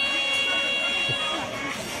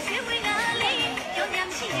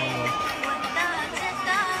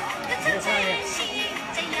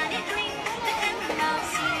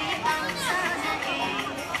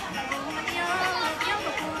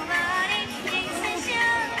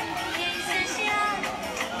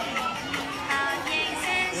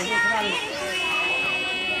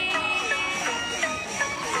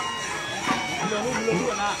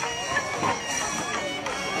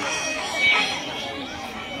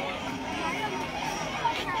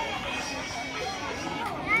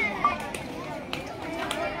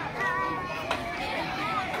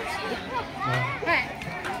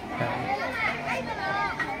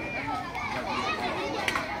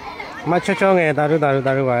မချောချောငယ်တာတို့ပါခင်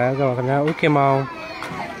ဗျာဥခင်မောင်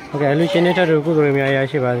ဟုတ်ကဲ့လူရှင်နေတဲ့တို့ကုသိုလ်များရ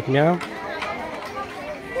ရှိပါခင်ဗျာ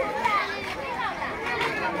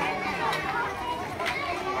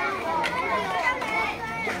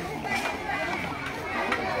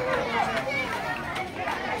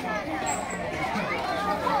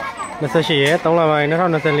28ရက်3လပိုင်း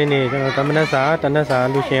2024နေ့ကျွန်တော်တမနက်စာတနက်စာ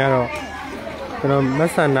လူရှင်ကတော့ကျွန်တော်မ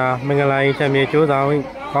ဆန္ဒမင်္ဂလာရင်ချမ်းမြေကျိုးဆောင်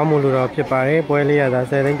ကောင်းမှုလိုတော့ဖြစ်ပါတယ်ပွဲလေးရတာ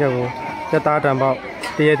10သိန်းကျော်ကိုစက်သားတံပေါက်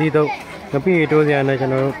တရတိတုတ်ငပိတိုးစရာနဲ့ကျွ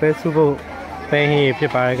န်တော်တို့ပဲစုဖို့ပဲဟင်းဖြ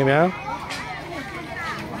စ်ပါတယ်ခင်ဗျာ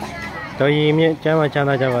တော်ရီမြင့်ကျမ်းမှာချမ်း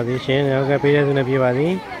သာကြပါစေရှင်ဟုတ်ကဲ့ပေးရစုနဲ့ပြပါစီ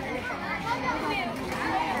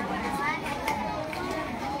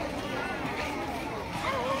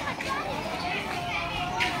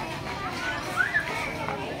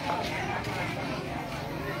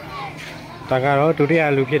ဒါကတော့ဒုတိယ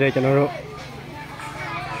လူဖြစ်တဲ့ကျွန်တော်တို့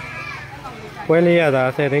ပွဲလေးရတာ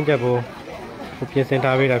10သိန်းကျပ်ဖို့ပြင်ဆင်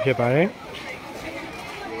ထားပေးတာဖြစ်ပါတယ်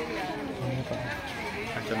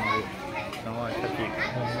ကျွန်တော်တော့ဆက်ကြည့်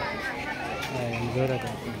ပြောရတယ်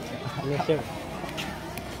လက်ချက်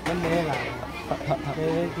နည်းနည်းလား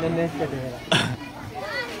နည်းနည်းချက်တယ်လား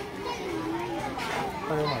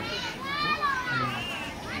ဟုတ်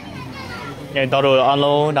ပါတော်အ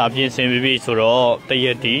လုံးဒါပြင်ဆင်ပြီးပြီဆိုတော့တရ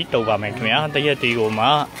က်တီတုတ်ပါမယ်ခင်ဗျာတရက်တီကိုမှ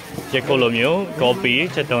ရက်ကုတ်လိုမျိုးကော်ပီ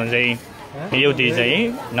ချက်သွန်စိမ်းမြေရုပ်ဒီစိမ်း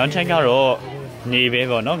နောက်ချက်ကတော့မြေပဲ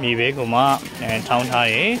ပေါ့နော်မြေပဲကိုမှထောင်းထား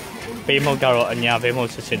ရင်ပေးမှုတ်ကတော့အညာပဲမှုတ်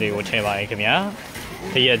စစ်စစ်တွေကိုထည့်ပါရခင်ဗျာ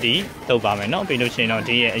တရက်တီတုတ်ပါမယ်နော်ပြီးလို့ရှိရင်တော့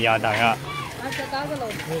ဒီရဲ့အရာတာက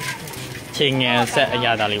ချင်းငယ်ဆက်အ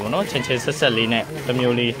ရာတာလေးပေါ့နော်ချင်းချင်းဆက်ဆက်လေးနဲ့တစ်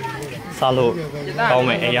မျိုးလေးစားလို့ကောင်းမ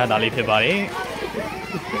ယ်အရာတာလေးဖြစ်ပါတယ်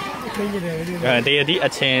တရတီအ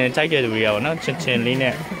ချင်းကြိုက်တဲ့လူတွေကပေါ့နော်ချင်းချင်းလေး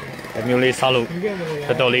နဲ့မျိုးလေးဆောက်လို့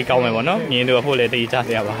တော်တော်လေးကောင်းမယ်ပေါ့နော်မြင်တော့ဖို့လည်းတည်ကြ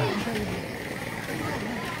ရပါ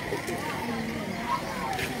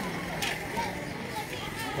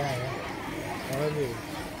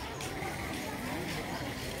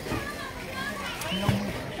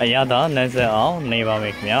အရသာနှက်ဆက်အောင်နေပါမ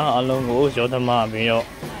ယ်ခင်ဗျာအလုံးကိုရောသမပြီးတော့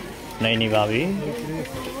နေပါပြီ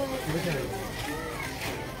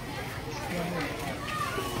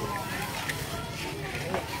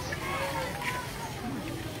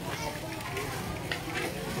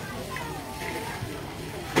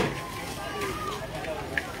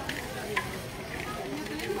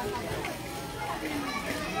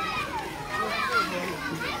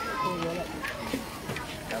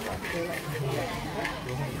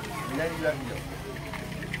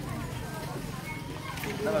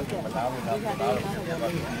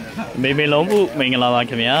မေမေလုံးဘူးမင်္ဂလာပါ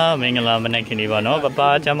ခင်ဗျာမင်္ဂလာမနေ့ခင်နေပါနော်ပပ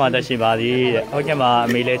ကျမ်းမာတက်ရှိပါသည်ဟုတ်ကဲ့ပါအ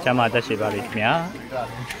မေလည်းကျမ်းမာတက်ရှိပါသည်ခင်ဗျာ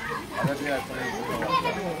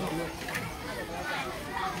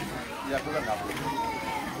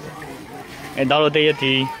တော့တည့်ရ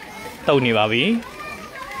တီတုတ်နေပါပြီ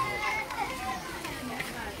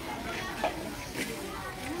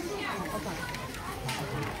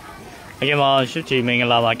အကယ်မှာရှုချီမင်္ဂ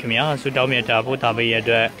လာပါခင်ဗျာဆုတောင်းမြတ်တာပို့တာပေးရ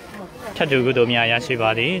တဲ့ထပ်တူကုသိုလ်များရရှိပါ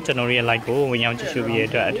သည်ကျွန်တော်ရဲ့ like ကိုဝင်ရောက်ကြည့်ရှုပြီးရ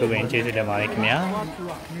တဲ့အထူးပင်ကျေးဇူးတင်ပါတယ်ခင်ဗျာ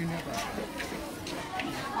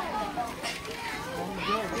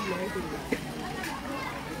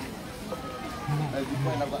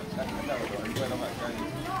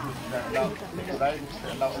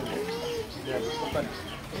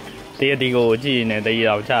တည့်ရတီကိုကြည့်နေတည့်ရ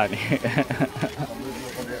အောင်ချနေ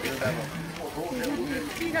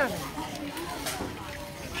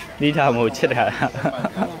ဒီထားမို့ချစ်တာ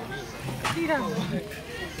ဒီထား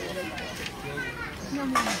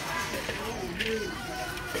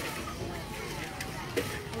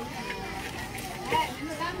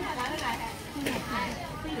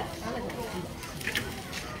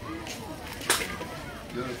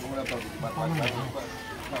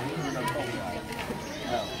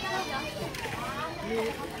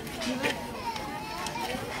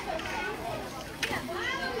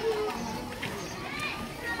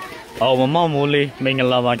အော်မမောင်မိုးလေးမင်္ဂ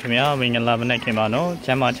လာပါခင်ဗျာမင်္ဂလာမနေ့ခင်ပါနော်ကျ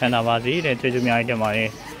မ်းမာချမ်းသာပါစေတဲ့ကျေးဇူးများတင်ပါတယ်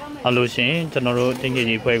အလို့ရှင်ကျွန်တော်တို့တင်ကြီး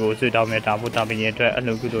ကြီးဖွဲ့ကိုဆွေးတောင်းမြတ်တာဘုရားပင်ရဲ့အတွက်အ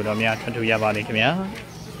လှကုသိုလ်တော်များထပ်ထူရပါလိမ့်ခင်ဗျာ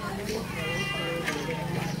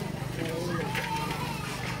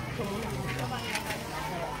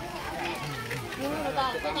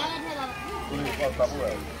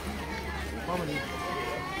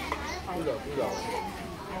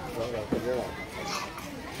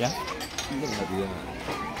ဗျာ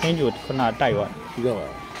ခင်းကျိုခဏတိုက်သွားပြီးတော့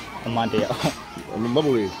အမှန်တရားမဟုတ်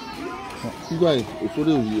ဘူးလေပြီးသွားရင်ဆိုး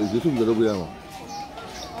လေးကိုရေဆုပ်ပြီးတော့ပြရမှာ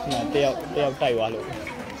တယောက်တိုက်သွားလို့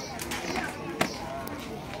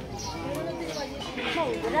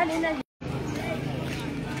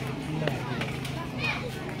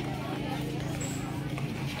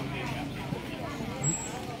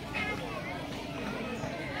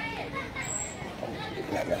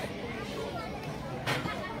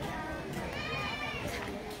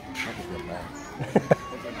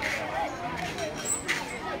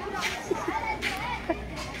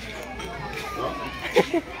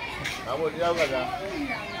我这样个的。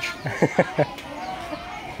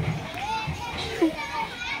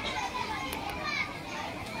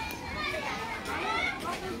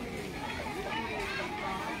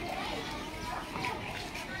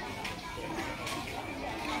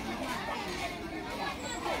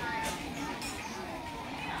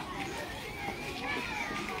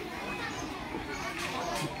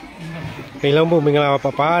မင်းလုံးမှုမင်္ဂလာ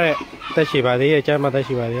ပါပါတဲ့တက်ရှိပါသေးရဲ့ကျမ်းမတက်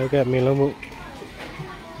ရှိပါသေးဟုတ်ကဲ့မင်းလုံးမှု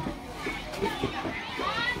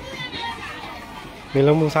မင်း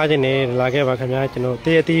လုံးမှုစားခြင်းနဲ့လာခဲ့ပါခင်ဗျာကျွန်တော်တ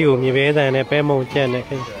ည့်ရတီးကိုမြေပဲတန်နဲ့ပဲမုံကျက်နဲ့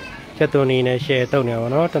ကျက်သွန်နေနဲ့ရှယ်တုတ်နေပါ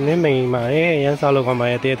တော့တမင်းမိန်မှာရမ်းစားလို့ခေါ်မှာ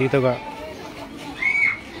ရဲ့တည့်ရတီးတုတ်က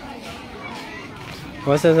ဝ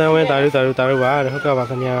ဆန်းဆန်းဝဲတာရုပါဟုတ်ကဲ့ပါ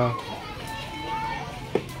ခင်ဗျာ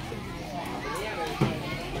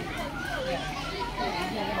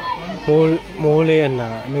မိုးလေးအနာ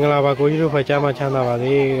မင်္ဂလာပါကိုကြီးတို့ဖွဲ့ကြားမှချမ်းသာပါ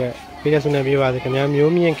စေတဲ့ပေးတဲ့ဆုနဲ့ပြပါစေခင်ဗျာ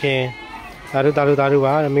မျိုးမြင့်ခင်သာဓု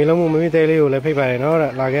ပါမေလုံးမှုမမေးသေးလေးကိုလည်းဖိတ်ပါတယ်နော်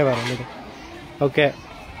လာခဲ့ပါတယ်ဟုတ်ကဲ့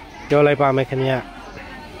ပြောလိုက်ပါမယ်ခင်ဗျာ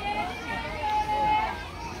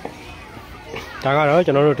ဒါကတော့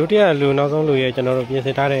ကျွန်တော်တို့ဒုတိယလူနောက်ဆုံးလူရဲ့ကျွန်တော်တို့ပြင်ဆ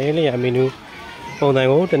င်ထားတဲ့အေးလေးရမီနူပုံစံ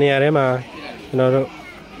ကိုတနေရာထဲမှာကျွန်တော်တို့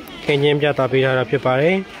ခင်းချင်းပြသပေးထားတာဖြစ်ပါတ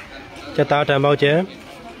ယ်ချက်သားတံပေါက်ချက်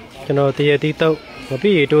ကျွန်တော်တရတီတုတ်မပြ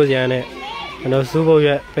ည့်တိုးစရာနဲ့ကျွန်တော်စူးပုတ်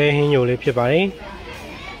ရွက်ပဲဟင်းညိုလေးဖြစ်ပါတယ်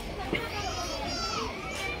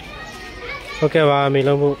ဟုတ်ကဲ့ပါမေ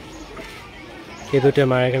လုံးမှုကျေးဇူးတင်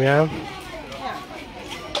ပါတယ်ခင်ဗျာ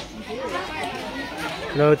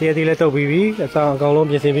ကျွန်တော်တရတီလည်းတုတ်ပြီးပြီအဆောင်အကောင်လုံး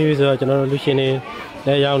ပြင်ဆင်ပြီးပြီဆိုတော့ကျွန်တော်တို့လူရှင်တွေလ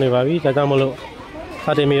ည်းရောက်နေပါပြီဒါကြောင့်မလို့စ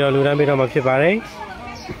တင်ပြီးတော့လူတန်းပေးတော့မှာဖြစ်ပါတယ်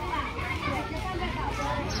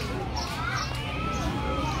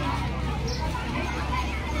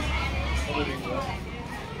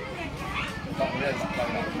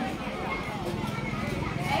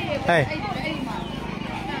Hey.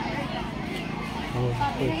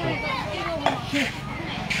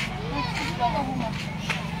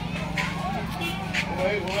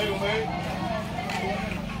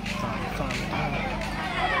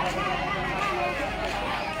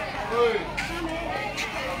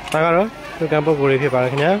 Đó, tôi cảm ơn cô đi phía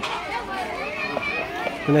bạn nhé.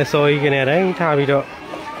 Nên soi cái này đấy, thà bị đó,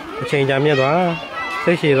 change giảm nhẹ đó,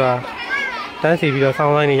 thế gì đó, tại vì bị đó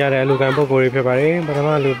sau này nhà đấy, lúc cảm ơn cô đi phía bạn đấy, bắt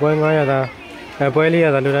đầu lúc quay ngay ra, quay đi ra,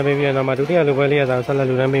 lúc này bây giờ mà tụi đi lúc quay đi ra, sau là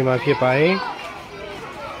lúc này bây mà phía bạn đấy.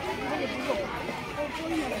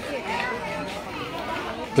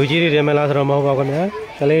 Tụi chị đi đến mà là sao mà vào con nhé,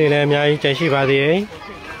 cái này là em nhảy chạy xí vào đi ấy.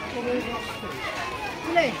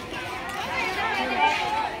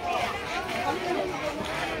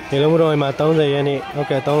 Thì lúc rồi mà tông gì này, ok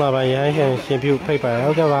tông là bài giải xem phiếu phải phải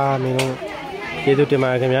ok và mình chỉ tụi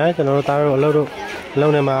mà cái nhá cho nó tao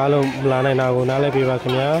lâu này mà lâu là này nào cũng nói lại bị vào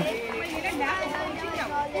cái nhá.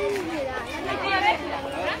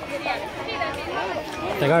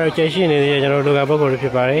 Tất cả các chơi này thì cho nó được gặp bố được phải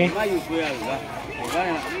phải.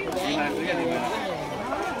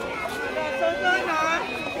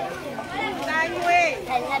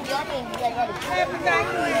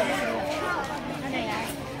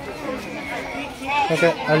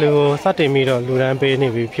 Ok, alu sát tìm mì rồi, lù đàn bê này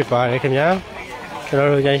bị phiền phái cái nhá.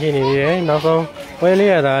 Rồi giải trí này đấy, nó không quay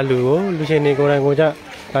lấy là lù trên này cô này cô cha,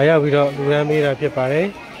 đại gia bị rồi lù đàn bê là phiền phái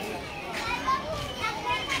đấy.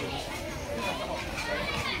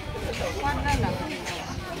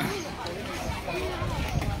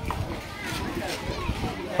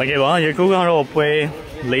 Ok bà, giờ cố gắng rồi quay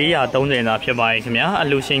lấy tông gì là phiền phái cái nhá.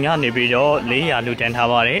 Alu xin á này bị rồi lấy lù đàn thà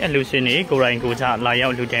bà đấy, alu xin này cô này cô cha lại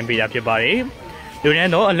lù đàn bị là phiền phái đấy. Lúc này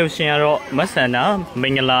đó alu xin rồi mất sản á,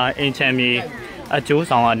 mình là anh chàng mi chú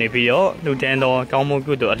sang anh đi rồi, lúc này đó cao một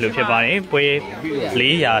cụ đồ alu phiền phái quay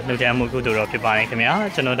lấy lúc này một cụ đồ rồi phiền phái cái nhá,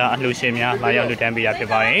 cho nên là alu xin nha, lại lù đàn bị là phiền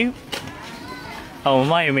phái.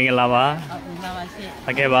 Mai mình là bà,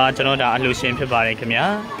 ok bà, cho nên là alu xin phiền phái cái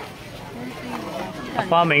nhá.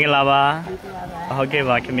 Apa mình là bà, ok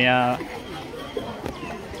bà cái nhá.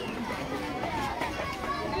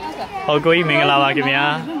 Ok mình là bà cái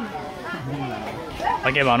nhá.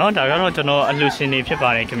 Ok bà nó đại khái cho nó alu xin này phiền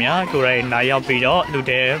phái cái nhá, cô này nãy giờ bị đó lù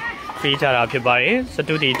đè bị trả là phiền phái, sau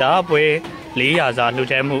đó đi ta về lý ra lù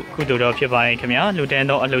đè một cụ đồ phiền phái cái nhá, lù đè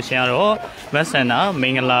đó alu xin rồi, mà xem na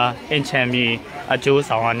mình là anh chàng mi chú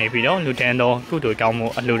sang anh này bị đó lù đè đó cụ đồ cao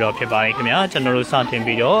một alu đó phiền phái cái nhá, cho nó lúc sáng thêm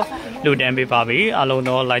bị đó lù đè bị phá bị alu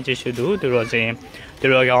nó lại chỉ sử dụng từ rồi xem từ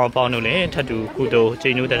rồi cao bao nhiêu lệ thật đủ cụ đồ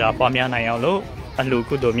chỉ nuôi ra bao nhiêu này alo alu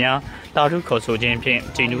cụ đồ nha. Tao rút khẩu số trên phim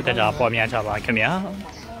chỉ nuôi ta ra bao nhiêu cho bà cái nhá.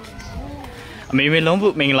 Mình lông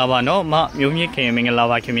bút mình là bà nó mà nhiều như cái mình là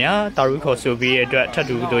bà cái nhá. Tao rút khẩu số vì để thật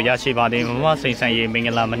đủ đồ giá trị bà đi mà sinh sản gì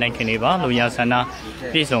mình là mình đang cái này bà lùi ra sana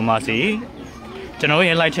ví dụ mà gì. Cho nó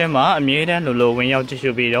hiện lại trên mà mình đang lùi với nhau chỉ số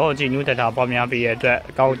vì đó chỉ nuôi ta ra bao nhiêu vì để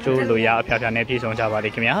cao chú lùi ra phía trên này ví dụ cho bà đi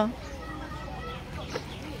cái nhá.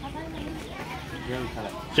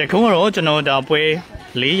 Chỉ không rồi cho nó đã quay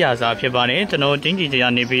lý giả giả phía bên này cho nó chính trị gia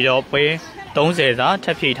này bị đó quay đông sẽ giả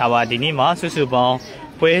chấp phi thảo và đi ní mà sự bao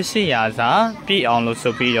quay sĩ giả giả bị ông lúc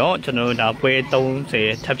số bị đó cho nó đã quay đông sẽ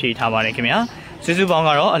chấp phi thảo và này cái咩sự bao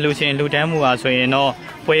cái đó lưu trên lưu đám mua rồi nó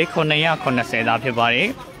quay con này sẽ giả phía bên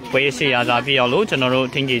này quay sĩ giả giả bị ông lúc cho nó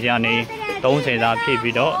chính trị gia này đông sẽ giả phi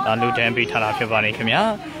bị đó đã lưu đám bị thảo phía bên này cái咩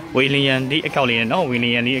vì liền đi câu liền nó vì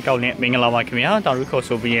liền đi câu liền mình là vậy cái咩taoรู้khẩu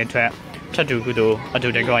số bị thế thật đủ cái đồ ở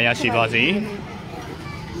chỗ đây có ai xí bao gì.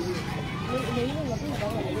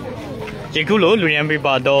 Chỉ cứ lối luyện em bị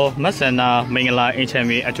bắt đầu mất sản là mình là anh chàng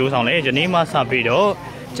bị chú sang lấy cho nên mà sao bị đó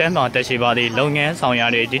chém vào tới chỉ vào đi lâu nghe sau nhà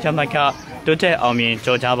đi thăm cả tôi thấy ở miền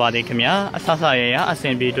châu cha vào đi cái咩sao ya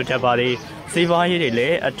xem bị tôi thấy vào đi xí vào gì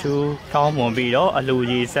để chú cao muốn bị đó lùi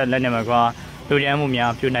gì sẽ lên mà qua luyện em một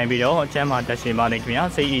nhà phiêu này bị đó chém vào tới chỉ vào đi cái咩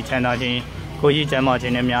xây ý chém nào thì cô ý chém vào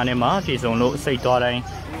trên em nhà này mà phi xong lối xây to đây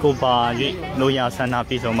cô bà đi lối nhà sản là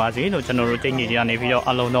phi xong mà gì rồi cho nó chính gì này bị đó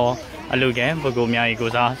alo nó alu cái bữa cô nhà cô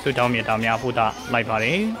ra suy đau miệt đau phụ ta lại phải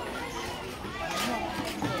đấy.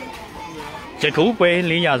 Chỉ cũ quê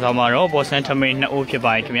lý nhà sao mà rồi bộ sản phẩm mình ô phía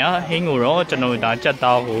bài kia hình ngủ rồi cho nó đã chặt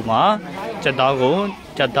tàu gỗ mà chặt tàu gỗ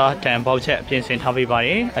chặt tàu tràn bao che phiên sinh thao vi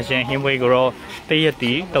bài ở trên hình quê rồi tây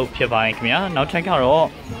tí tàu phía bài kia nó thay cả rồi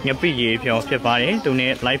nhập bị gì phía bài tụi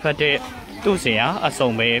này lại phát để tu sửa ở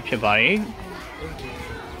sông bể phía bài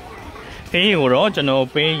hình ngủ rồi cho nó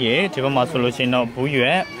bể gì chỉ có mà solution nó bù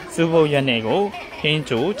yuệ sư vô nhân này của hình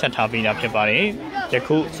chủ chặt thảo bị đập phía bài chỉ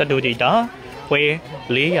cũ sát đồ đi đó quê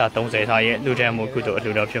lý ở đông sẽ thay lưu ra một cụ đồ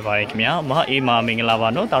lưu đập phía bài kia mà im mà mình là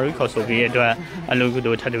vào nó tao rất khó xử vì đó lưu cụ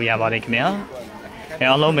đồ thay lưu ra bài kia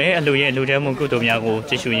အားလုံးပဲအလူရဲ့လူထဲမှုကုသိုလ်များကို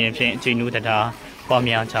ကြည့်ရှုရင်းဖြင့်ကြည်နူးတရားပွား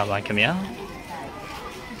များကြပါခင်ဗျာ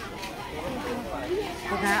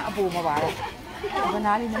အပူမပါတော့ဘ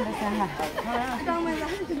နာလေးနဲ့ဆန်းလာတောင်းမယ်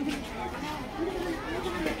လား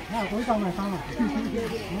ဟာဘိုးတောင်းမယ်ဆန်းလာ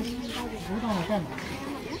ဘိုးတောင်းမယ်ဆန်း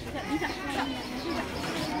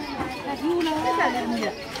လာဒီလိုနဲ့ဆက်လက်မြည်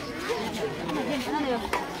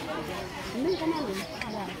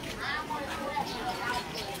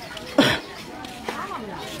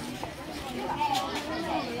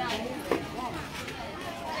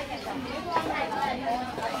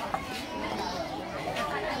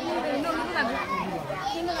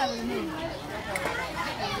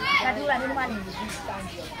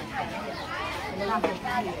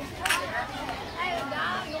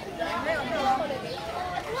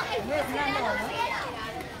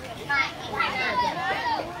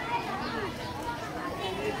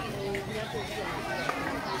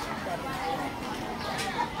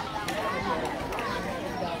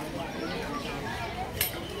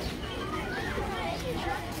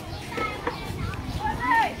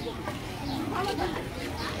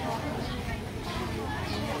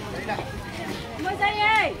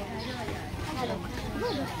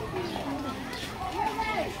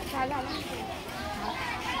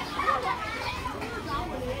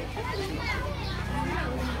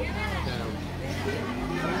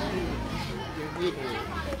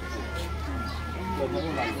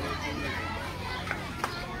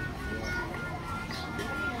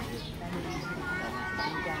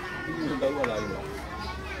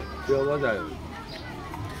ပြောသွားကြရ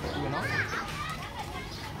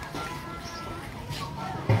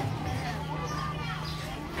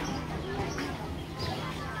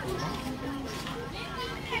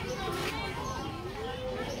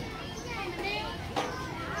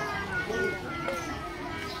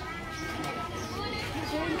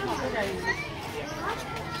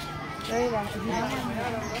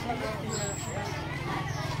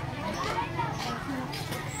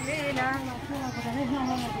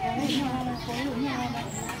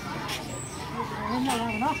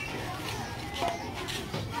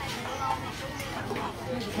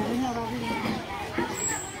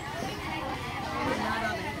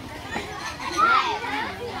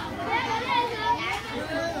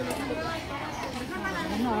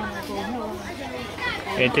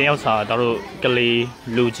တယောက်စာတို့ကလေး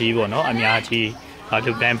လူကြီးပေါ့နော်အများကြီး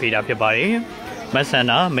လူတန်းပေးတာဖြစ်ပါတယ်မဆန္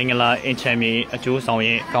ဒမင်္ဂလာအင်ချမ်းမြေအကျိုးဆောင်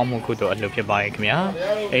ရဲ့ကောင်းမှုကုသိုလ်အလုပ်ဖြစ်ပါတယ်ခင်ဗျာ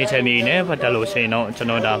အင်ချမ်းမြေနဲ့ပတ်သက်လို့ရှိရင်တော့ကျွန်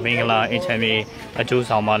တော်ဒါမင်္ဂလာအင်ချမ်းမြေအကျိုး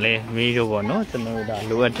ဆောင်ပါလဲမီးတို့ပေါ့နော်ကျွန်တော်ဒါ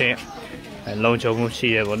လိုအပ်တဲ့လုံခြုံမှုရှိ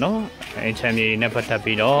ရပေါ့နော်အင်ချမ်းမြေနဲ့ပတ်သက်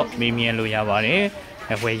ပြီးတော့မီးမြင်လို့ရပါတယ်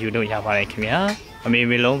ဝယ်ယူလို့ရပါတယ်ခင်ဗျာအမေ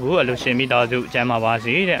မီလုံးဘူးအလူရှင်မိသားစုကျမ်းပါပါ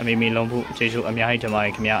စေတဲ့အမေမီလုံးဘူးကျေးဇူးအများကြီးတင်ပါတ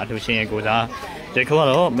ယ်ခင်ဗျာအလူရှင်ရဲ့ကိုစားဒီခေါက်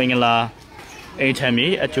တော့မင်္ဂလာအင်ချမ်းမြေ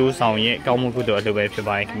အကျိုးဆောင်ရဲ့ကောင်းမှုကုသိုလ်အလုပ်ပဲဖြစ်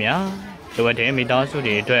ပါတယ်ခင်ဗျာလိုအပ်တဲ့မိသားစု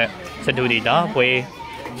တွေအတွက်စတူဒီတာပွဲ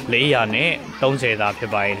400နဲ့30စာဖြ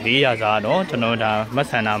စ်ပါတယ်400စာတော့ကျွန်တော်ဒါမ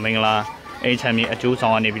ဆန္ဒမင်္ဂလာအင်ချမ်းမြေအကျိုးဆော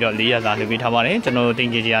င်ကနေပြီးတော့400စာလှူပေးထားပါတယ်ကျွန်တော်တင်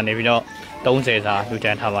ကြီးကြီးကနေပြီးတော့30စာလှူဒ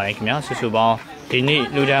န်းထားပါတယ်ခင်ဗျာစုစုပေါင်းဒီနေ့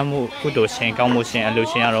လှူဒန်းမှုကုသိုလ်ရှင်ကောင်းမှုရှင်အလှူ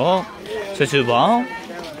ရှင်ကတော့စုစုပေါင်း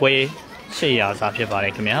ပွဲ800စာဖြစ်ပါတ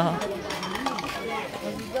ယ်ခင်ဗျာ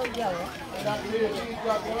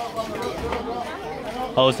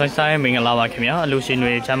ဆိုင်မင်္ဂလာပါခင်ဗျာအလူရှင်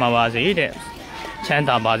တွေချမ်းသာပါစေတဲ့ချမ်း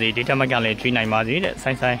သာပါစေဒီထက်မကလည်းကျွေးနိုင်ပါစေတဲ့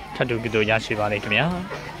ဆိုင်ထပ်တူကုသိုလ်ရရှိပါလေခင်ဗျာ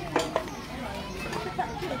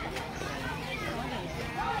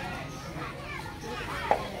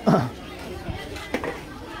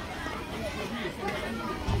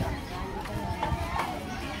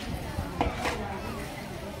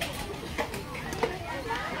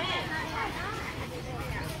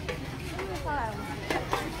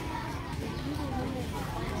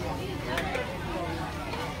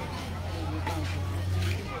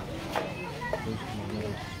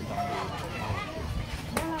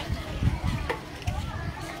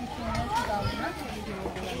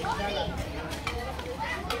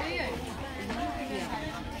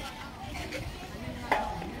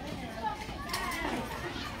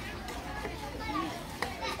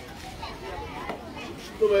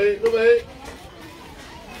Lúc ấy.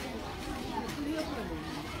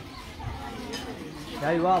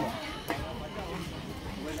 Đây quá mà.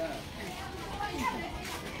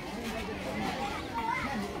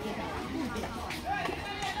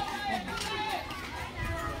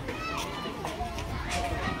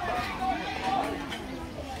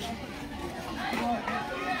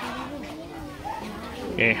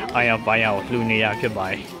 ai bay out lu ni yaဖြစ်ပါ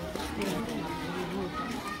တယ်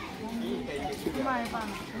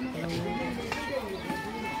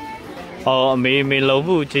မေလုံး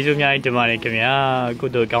မှုကျေးဇူးများတင်ပါတယ်ခင်ဗျာကု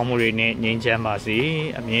သိုလ်ကောင်းမှုတွေနဲ့ငြိမ်းချမ်းပါစေ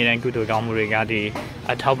အမြဲတမ်းကုသိုလ်ကောင်းမှုတွေကဒီ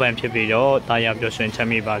အထောက်ပံ့ဖြစ်ပြီးတော့တာယာပျော်ရွှင်ချမ်း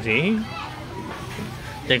မြေ့ပါစေ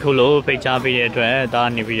ဒီခုလိုဖိတ်ကြားပေးတဲ့အတွက်ဒါ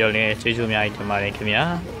နေပြီးတော့လည်းကျေးဇူးများတင်ပါတယ်ခင်ဗျာ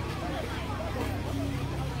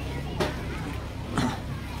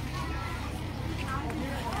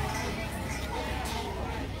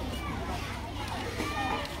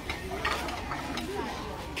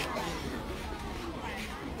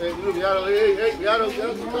Hey, Viaro, hey, Viaro.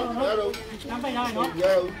 Bao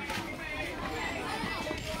Viaro.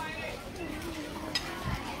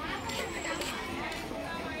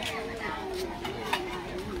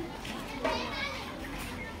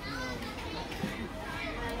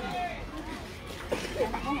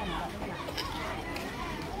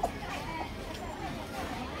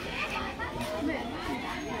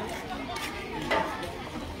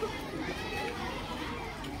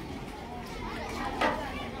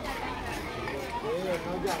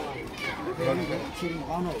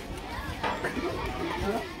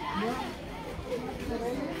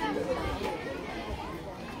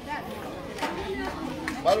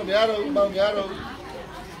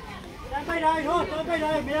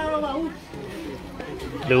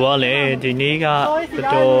 လူကလည်းဒီနေ့ကတော်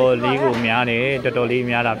တော်လေးကိုများတယ်တော်တော်လေး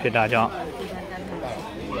များတာဖြစ်တာကြောင့်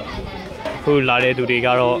ခုလာတဲ့သူတွေက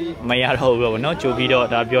တော့မရတော့ဘူးပေါ့နော်ကြိုပြီးတော့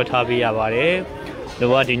ဒါပြောထားပေးရပါတယ်လူ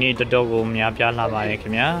ကဒီနေ့တော်တော်ကိုများပြားလာပါတယ်ခ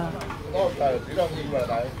င်ဗျာ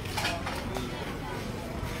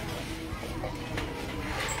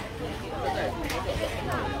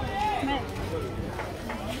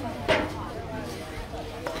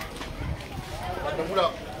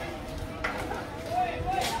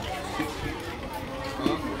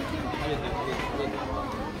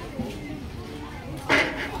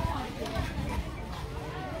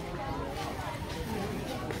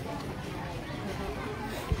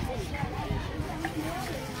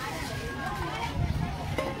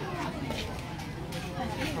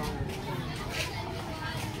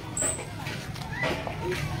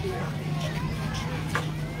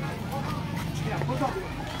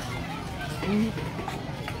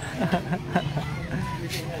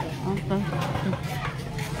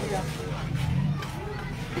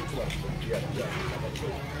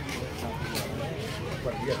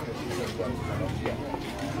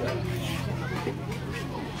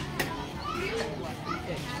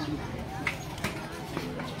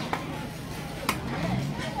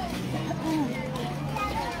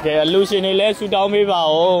ကဲအလူရှင်တွေလည်းဆူတောင်းပေးပါ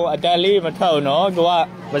ဦးအတန်လေးမထောက်နော်ကိုက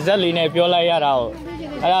မဇက်လေးနဲ့ပြောလိုက်ရတာဟုတ်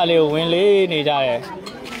အဲ့ဒါလေးကိုဝင်လေးနေကြတယ်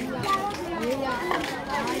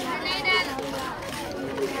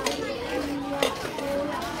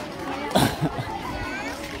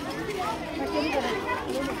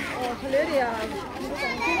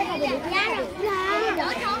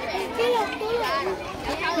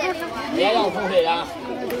ရဲရောက်ဖုန်းလေလား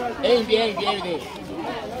အိမ်ပြေးပြီ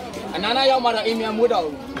အနာနာရောက်မှတော့အိမ်မြန်မိုးတော့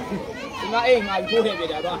ဒီမှာအိမ်ငါဖိုးထည့်ပြ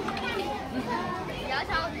တာတော့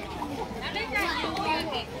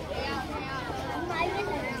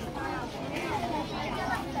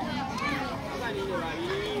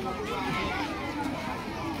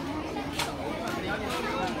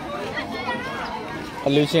အ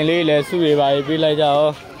လူရှင်လေးလည်းစုရပါပြေးလိုက်ကြအော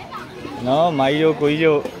င်နော်မိုင်းတို့ကိုကြီး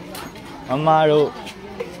တို့မမတို့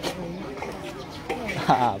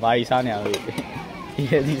ဟာဘာကြီးစားနေအောင်လို့ဒီ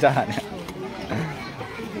ရဲ့ဒီစားနေ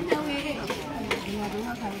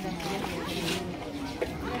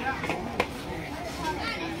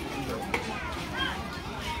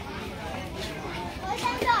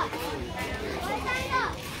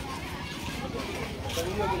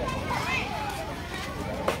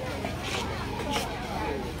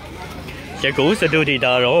ရကူစတူဒီ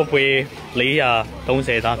တာတော့ပွေ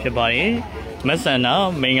430သားဖြစ်ပါတယ်မဆန္ဒ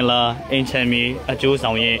မင်္ဂလာအင်ချမ်းမီအကျိုး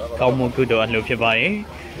ဆောင်ရဲ့ကောင်းမှုကုသိုလ်အလှူဖြစ်ပါတယ်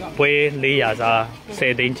ပွေ400စား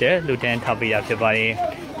10သိန်းကျပ်လူတန်းထပ်ပေးရဖြစ်ပါတယ်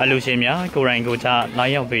အလှူရှင်များကိုရိုင်းကိုချလာ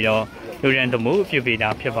ရောက်ပြီးတော့လူရန်တမှုပြုပေးတာ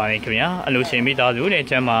ဖြစ်ပါတယ်ခင်ဗျာအလှူရှင်မိသားစုနဲ့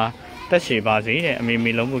ကျမ်းမှာတက်ရှိပါစေတဲ့အမေ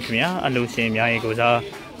မေလုံးမှုခင်ဗျာအလှူရှင်များရဲ့ကိုစား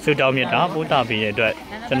ဆုတောင်းမြတ်တာပို့တာပေးတဲ့အတွက်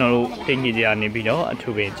ကျွန်တော်တို့တင်ကြီးကြရနေပြီးတော့အ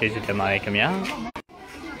ထူးပဲကျေးဇူးတင်ပါတယ်ခင်ဗျာ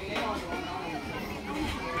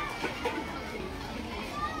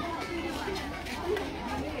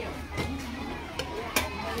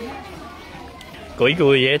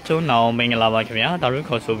ကိုရဲကျွန်းအောင်မင်္ဂလာပါခင်ဗျာဒါရု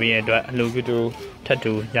ခေါ်ဆိုပြီးရဲ့အတွက်အလူကုတူထပ်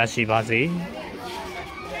တူရရှိပါစေ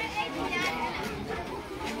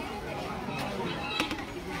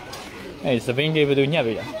အဲ့စပင်းကြီးဘယ်သူညက်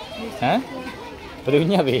ပေးတာဟမ်ဘယ်သူ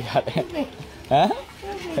ညက်ပေးတာလဲဟမ်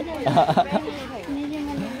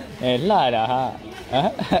အဲ့လာတာဟာဟမ်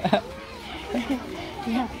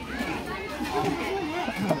Hãy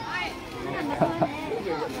subscribe cho kênh Ghiền Mì Gõ để không bỏ lỡ những video hấp dẫn ကဲအလူရှင်လေးလည်းစုရပါပြေးလိုက်ကြအောင်နော်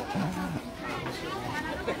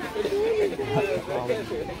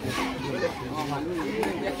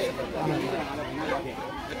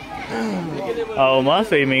အော်မ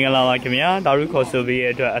ဆွေမင်္ဂလာပါခင်ဗျာတာရုခေါ်ဆိုပြီး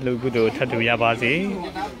ရဲ့အတွက်အလှကုသိုလ်ထပ်တူရပါစေ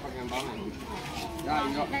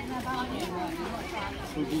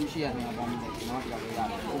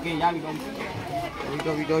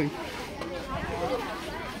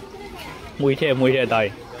မွေထဲတို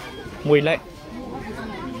င်းမွေလိုက်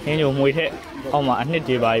နင်းညိုမွေထဲအောက်မှာအနှစ်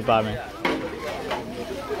တွေပါမယ်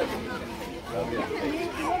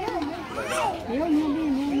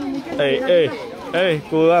အေး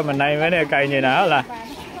ကိုကမနိုင်မဲနဲ့ကြိုင်နေတာဟုတ်လား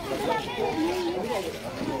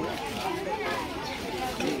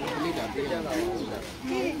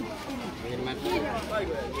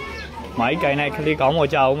မိုင်းကြိုင်နိုင်ကလေးကောင်းမ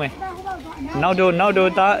ကြအောင်မယ်နောက်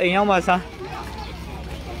တို့သားအိမ်ရောက်မှစား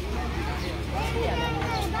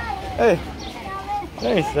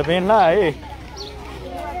အေးစပင်းလာအေး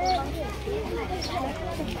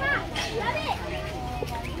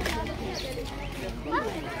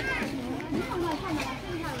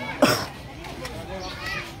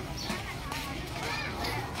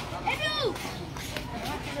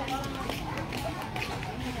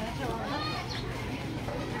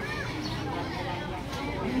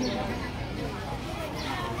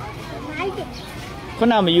ခု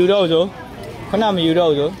နမယူတော့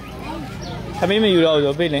ဆိုသမီးမယူတော့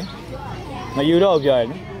ဆိုပြေးလေမယူတော့ပြောရ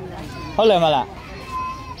တယ်ဟုတ်တယ်မလား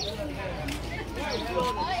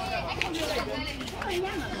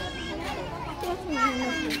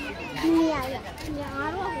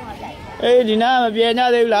အေးဒီနားမပြေကြ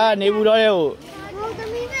သေးဘူးလားနေဘူးတော့ရဲ့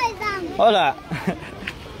ဟုတ်လား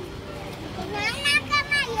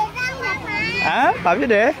ဘာဖြ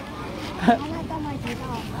စ်တယ်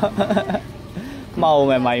မောင်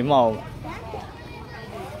မယ်မိုင်မောင်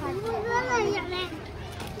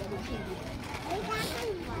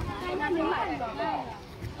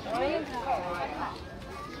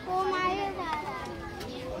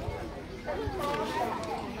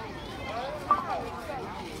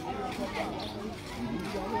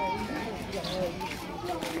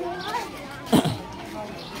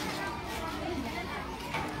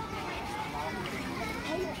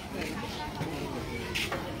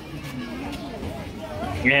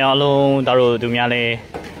ငယ်အောင်လုံးတို့သူများတွေ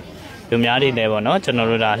လည်းပေါ့နော်ကျွန်တော်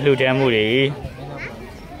တို့ဒါလှူဒန်းမှုတွေ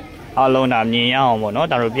အလုံးဒါမြင်ရအောင်ပေါ့နော်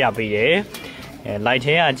တို့ပြပေးတယ်လိုက်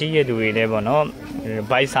ထဲကကြီးရသူတွေလည်းပေါ့နော်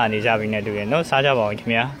ဘိုက်စာနေကြပြီနဲ့တူတယ်နော်စားကြပါဦးခင်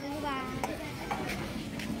ဗျာ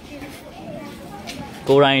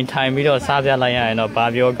ကိုယ်တိုင်ထိုင်ပြီးတော့စားပြလိုက်ရရင်တော့ဘာ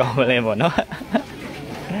ပြောကောင်းမလဲပေါ့နော်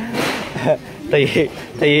တ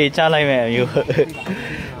ရေချလိုက်မယ်အမျိုး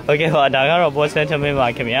โอเคပါဒါကတော့ဘောဆန်ထမင်းပါ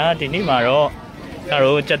ခင်ဗျာဒီနေ့မှာတော့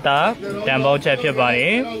တို့စက်သားတန်ပေါက်ချက်ဖြစ်ပါတ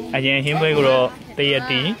ယ်အရင်ဟင်းပွဲကတော့တရက်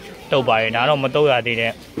တီတုပ်ပါတယ်ဒါတော့မတုပ်ရသေး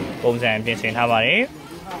တဲ့ပုံစံပြင်ဆင်ထားပါတယ်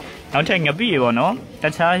နောက်ထပ်ငပိရေပေါ့နော်တ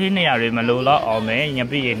ခြားဟင်းနေရာတွေမလိုတော့အောင်မယ်င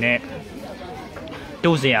ပိရေနဲ့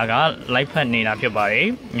တို့စရာကလိုက်ဖက်နေတာဖြစ်ပါတယ်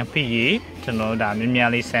ငပိရေကျွန်တော်ဒါမြများ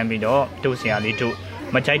လေးဆန်းပြီးတော့တို့စရာလေးတို့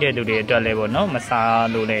မကြိုက်တဲ့သူတွေအတွက်လည်းပေါ့နော်မစား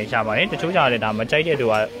လို့လည်းရပါတယ်တချို့ကြတယ်ဒါမကြိုက်တဲ့သူ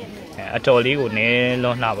ကအတော်လေးကိုနည်း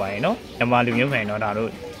လွန်လှပါတယ်နော်မြန်မာလူမျိုးမှန်တော့ဒါတို့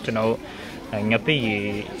ကျွန်တော်ငပိရေ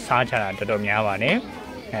စားချတာတော်တော်များပါတယ်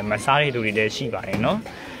မစားတဲ့သူတွေလည်းရှိပါတယ်နော်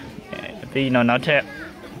ပြီးတော့နောက်ထပ်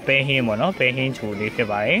ပဲဟင်းပေါ့နော်ပဲဟင်းချူလေးဖြစ်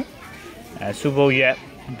ပါတယ်စူပုတ်ရက်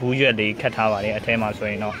ဘူးရက်လေးခတ်ထားပါတယ်အထဲမှာဆို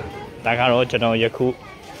ရင်တော့ဒါကတော့ကျွန်တော်ယခု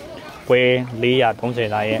ပွဲ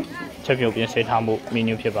430သားရဲ့ချက်ပြုတ်ပြင်ဆင်ထားမှုမီ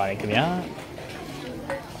နူးဖြစ်ပါတယ်ခင်ဗျာ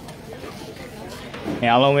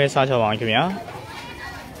အားလုံးပဲစားကြပါအောင်ခင်ဗျာ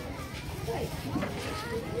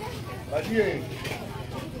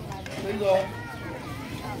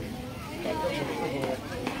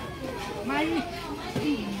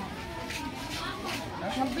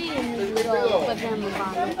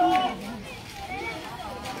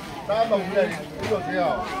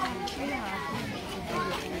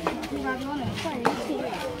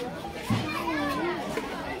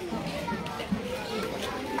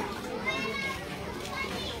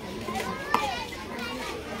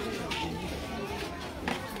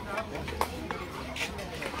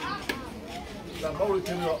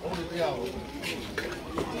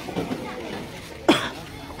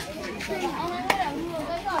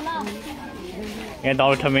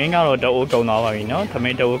တော့ထမင်းကတော့တအိုးကုန်သွားပါပြီเนาะထမ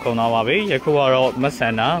င်းတအိုးကုန်သွားပါပြီယခုကတော့မဆ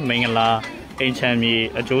န္ဒမင်္ဂလာအိမ်ချမ်းမြေ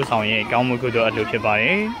အကျိုးဆောင်ရဲ့ကောင်းမှုကုသိုလ်အလှဖြစ်ပါတ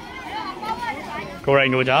ယ်ကိုရို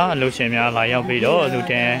င်းတို့ကအလှရှင်များလာရောက်ပြီးတော့အလှ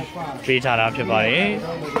တန်းပေးကြတာဖြစ်ပါတယ်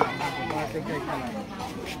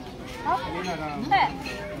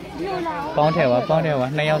ပေါင်းထဲပါ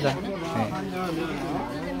2ယောက်စား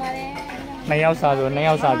2ယောက်စားဆို2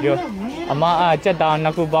ယောက်စားပြော阿妈啊，这档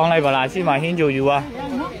那个帮来吧啦，起码很久有啊。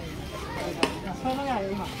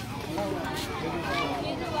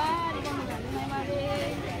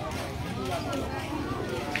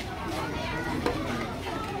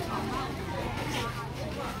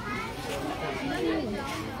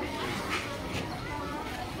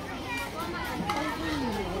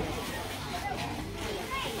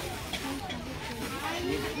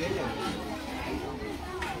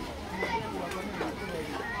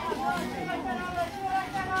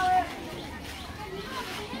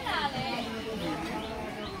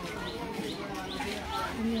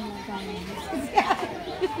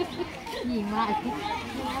你妈！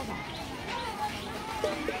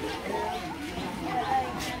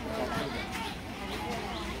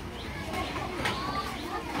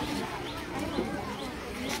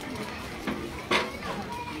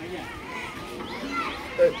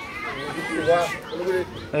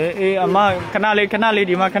哎，阿妈，看哪里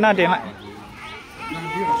的嘛，看哪点来。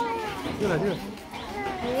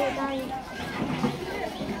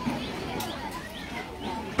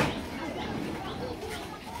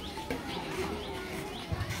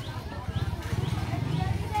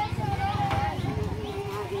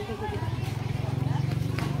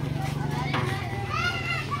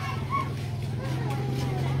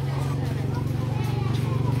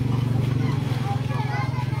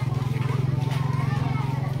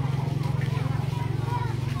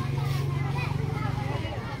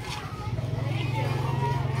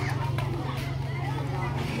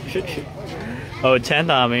ချမ်း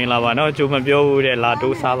သာမင်္ဂလာပါเนาะကျုံမပြောဘူးတဲ့လာ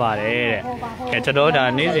တိုးစားပါတယ်တဲ့ကျွန်တော်ဒါ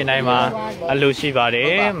နေ့စဉ်တိုင်းမှာအလူရှိပါတ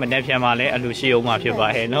ယ်မနေ့ပြန်မှာလည်းအလူရှိအောင်မှာဖြစ်ပါ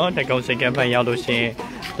ဟဲ့เนาะတကုံစိတ်ကပ်ဖက်ရောက်လို့ရှင်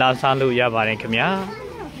လာစားလို့ရပါတယ်ခင်ဗျာ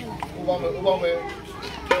ဥပမေ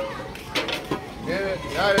နေ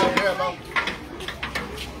ရတယ်ပေါ့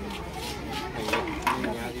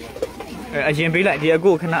အရင်ပေးလိုက်ဒီအ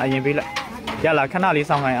ကုခဏအရင်ပေးလိုက်ရလားခဏလေး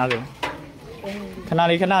စောင်းခိုင်းအားဆိုခဏ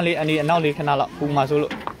လေးအနီအနောက်လေးခဏလောက်ပူမှာဆို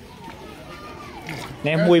လို့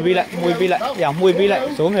nè mùi bi lại dạ mùi bi lại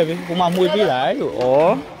xuống về cũng mà mùi bi lại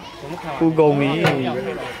ủa cu gồng mi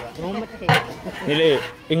đi đi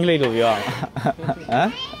anh lấy rồi à hả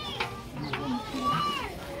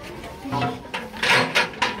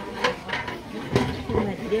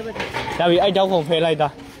tại vì anh cháu còn phê lại ta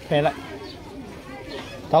phê lại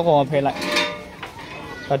cháu còn phê lại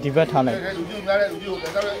ta đi vết thằng này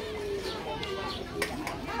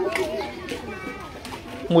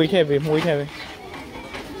mùi thế về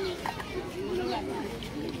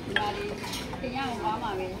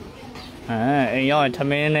anh nói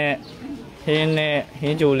tham em nè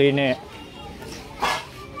hiến chủ lý nè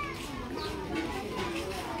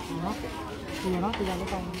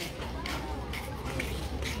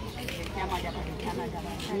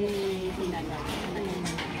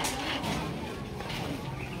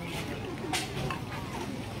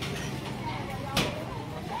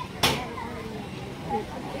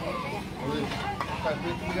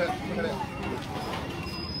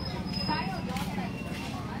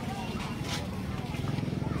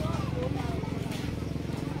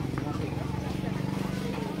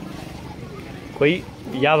quý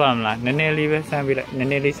giá vàng là nên đi với sang bị lại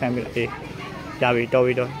nên đi sang bị lại giá bị to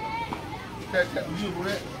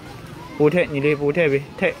bù thế như đi bù thế bị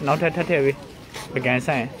thế nó thế bị bạc gan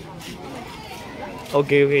sang ok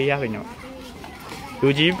giá phải nhở dù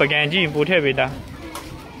gì bạc gan gì bù thế bị ta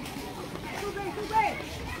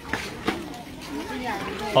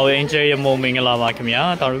hồi anh chơi một mình là mà kìm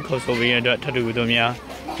nhá tao rất khó số vì đợi thật đủ tụi nhá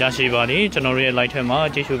giá sĩ bà đi cho nó lại lại thêm mà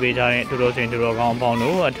chỉ số bị ra tụi đồ xin tụi đồ gom bao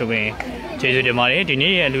nú tụi mình chế độ để mà đấy thì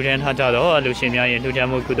ní lưu truyền tham gia đó lưu xem nhau lưu truyền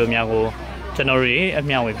một cụ đồ nhau của cho nó rồi em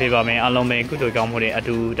nhau về bà mẹ alo mẹ cụ đồ gom một đấy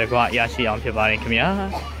adu đại qua giá sĩ ông về bà đấy kìm nhá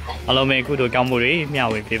alo mẹ cụ đồ gom một đấy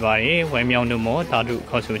nhau về bà đấy quay nhau nữa mà tao đủ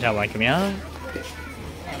khó số ra bà kìm nhá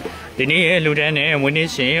thì ní lưu truyền này muốn đi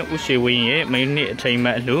xem u sĩ viên mấy ní thấy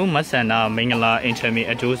mà lưu mất sản nào mình là internet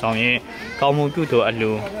adu xong ấy có một cụ đồ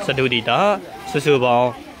adu sát đủ đi đó sự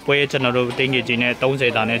bảo quay cho nó rồi tiếng gì này đông sẽ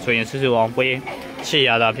đàn này xuất hiện sự bảo quay xí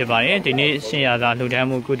nhà đã phải vậy thì ní xí nhà đã lưu truyền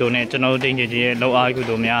một cụ đồ này cho nó tiếng gì lâu ai cụ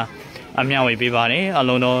đồ nha em nhau về phải vậy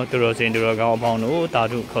alo nó từ rồi xin từ rồi cao bao nụ ta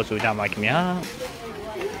đủ khó số ra mà kìm nhá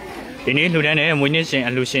thì ní lưu truyền này muốn đi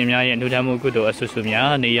xem lưu xem nha lưu truyền một cụ đồ sự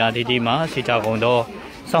nha này ya thì mà xí cha con đó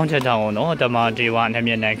xong chơi chào nó tầm mà chỉ hoàn thành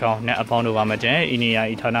miền này không nè phong đồ vào mà chế ini ya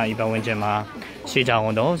ithana ibawen chế mà xí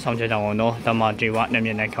chào nó xong chơi chào nó tầm mà chỉ hoàn thành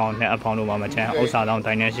miền này không nè phong đồ vào mà chế ốc sa long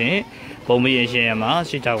tai này xí bông mi xí mà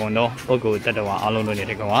xí chào nó bố cụ tất cả alo nó để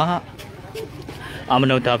cái quá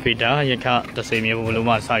amano ta phi ta yaka ta sei mi bu lu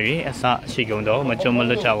ma sa yi asa xí công đó mà cho mà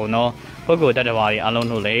lu chào nó ပုဂ္ဂိုလ်တ attva တွေအားလုံး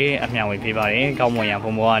တို့လည်းအမျှဝေပေးပါတယ်ကောင်းမွန်ရာ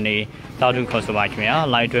ဘုံဘောကနေတာဓုခေါ်ဆိုပါခင်ဗျာ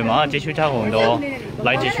live တွင်မှာကြည့်ရှုကြကုန်တော့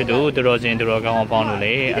live ကြည့်ရှုသူတော်စင်တော်ကောင်းအပေါင်းတို့လ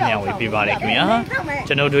ည်းအမျှဝေပေးပါတယ်ခင်ဗျာ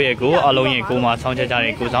ကျွန်တော်တို့ရဲ့ကိုအားလုံးရဲ့ကိုမှာဆောင်းချက်ကြ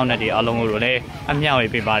တဲ့ကိုဆောင်တဲ့တွေအားလုံးကိုလည်းအမျှဝေ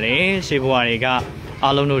ပေးပါတယ်ရှေးဘဝတွေက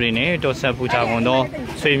အားလုံးတို့တွေနဲ့တော်ဆက်ဖူးကြကုန်တော့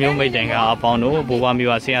ဆွေမျိုးမိတ်တန်ကအပေါင်းတို့ဘိုးဘွားမိ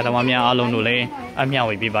ဘဆရာသမားများအားလုံးတို့လည်းအမျှ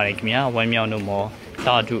ဝေပေးပါတယ်ခင်ဗျာဝမ်းမြောက်တို့မော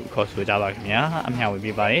တာဓုခေါ်ဆိုကြပါခင်ဗျာအမျှဝေ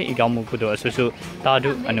ပေးပါတယ်ဤကောင်းမှုကုသိုလ်အဆုစုတာဓု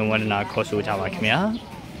အနုဝန္ဒနာခေါ်ဆိုကြပါခင်ဗျာ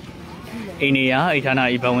အိန္ဒိယအိဌာန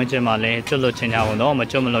ဤဘဝဝင်ခြင်းမှာလည်းကျွတ်လွတ်ခြင်းကြကုန်တော့မ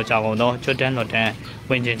ကျွတ်မလွတ်ကြကုန်တော့ကျွတ်တန်းလွတ်တန်း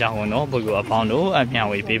ဝင်ခြင်းကြကုန်တော့ပုဂ္ဂိုလ်အပေါင်းတို့အမျှ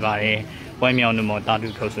ဝေပေးပါတယ်ဝမ်းမြောက်တို့မောတာဓု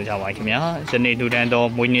ခေါ်ဆိုကြပါခင်ဗျာယနေ့လူတန်းတော်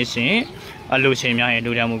မွေးနေ့ရှင်အလူရှင်များရဲ့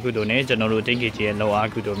လူတန်းမှုကုသိုလ်နဲ့ကျွန်တော်တို့တိတ်ကြီးရဲ့လောအား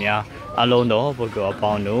ကုသိုလ်များအလုံးတော်ပုဂ္ဂိုလ်အ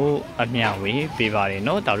ပေါင်းတို့အမျှဝေပေးပါတယ်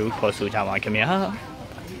နော်တာဓုခေါ်ဆိုကြပါခင်ဗျာ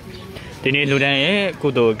ဒီနေ့လူတန်းရဲ့ကု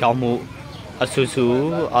သိုလ်ကောင်းမှုအဆုစု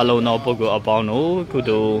အလုံးတော်ပုဂ္ဂိုလ်အပေါင်းတို့ကု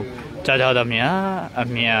သိုလ်ကြာကြာသမျှအ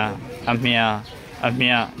မျှ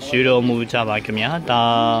ရှိတော်မူကြပါခင်ဗျာတာ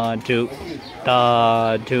ဓု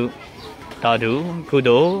ကု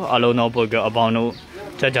သိုလ်အလုံးတော်ပုဂ္ဂိုလ်အပေါင်းတို့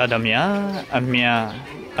ကြာကြာသမျှအမျှ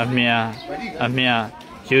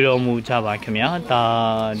ရှိတော်မူကြပါခင်ဗျာတာ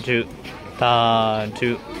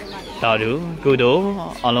ဓုကုသိုလ်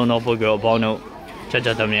အလုံးတော်ပုဂ္ဂိုလ်အပေါင်းတို့ကြာ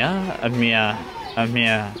ကြာသမျှအ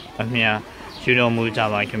မျှရှိတော်မူကြ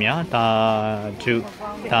ပါခင်ဗျာတာ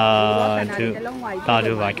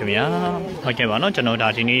ဓုပါခင်ဗျာဟုတ်ကဲ့ပါနော်ကျွန်တော်ဒါ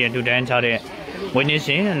ဒီနေ့ရတူတန်းချတဲ့ဝိနည်း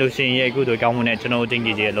ရှင်လူရှင်ရဲ့ကုသိုလ်ကောင်းမှုနဲ့ကျွန်တော်တင်ကြ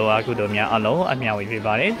ည်ရဲ့လောအားကုသိုလ်များအလုံးအမျှဝေပေး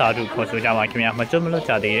ပါတယ်တာဓုခေါ်ဆိုကြပါခင်ဗျာမကျွတ်မလွတ်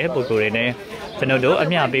ကြသေးတဲ့ပုဂ္ဂိုလ်တွေနဲ့ကျွန်တော်တို့အ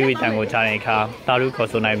မျှပေးဝေတန်ကိုချတဲ့အခါတာဓုခေါ်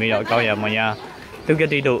ဆိုနိုင်ပြီးတော့ကောင်းရမွန်ရသူက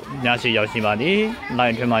တိတို့ညရှိရောက်ရှိပါသည်နို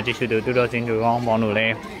င်ထွေးမှာကြည့်ရှုသူတူတော်စင်သူကောင်းပေါင်းတို့လ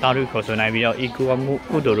ည်းတာဓုခေါ်ဆိုနိုင်ပြီးတော့ဤကုမှု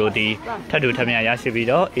ကုသိုလ်တို့သည်ထပ်တူထပ်မြရရှိပြီး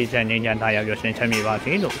တော့အေးချမ်းငြိမ်းချမ်းသာယာပျော်ရွှင်ချမ်းမြေပါ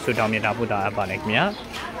စေလို့ဆုတောင်းမြတ်တာပို့တာအပ်ပါတယ်ခင်ဗျာ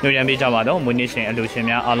ညွှန်ရပေးကြပါတော့မွေးနေ့ရှင်အလှူရှင်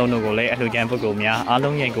များအားလုံးတို့ကိုလည်းအလှူကျန်ပုဂ္ဂိုလ်များအား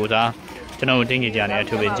လုံးရဲ့ကိုစားကျွန်တော်တို့တင်ကြကြတဲ့အ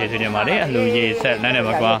ထူးပင်ကျေးဇူးတင်ပါတယ်အလှူရေးဆက်လမ်းနဲ့မ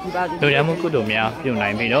ကွာလူရမှုကုသိုလ်များပြုနို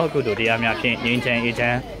င်ပြီးတော့ကုသိုလ်တရားများဖြင့်ငြိမ်းချမ်းအေးချ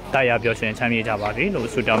မ်းသာယာပျော်ရွှင်ချမ်းမြေကြပါစေလို့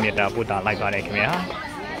ဆုတောင်းမြတ်တာပို့တာလိုက်ပါတယ်ခင်ဗျာ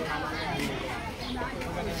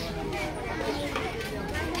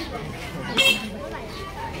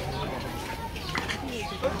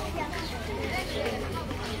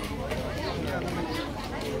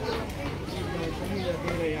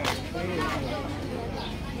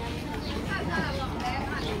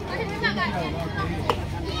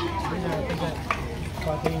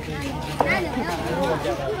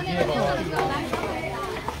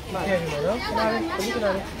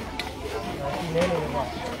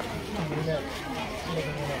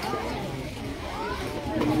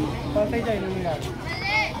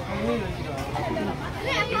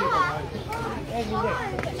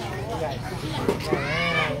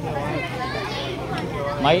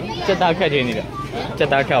မိုင်းစက်သားခက်သေးနေတယ်စက်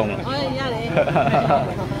သားခက်အောင်လား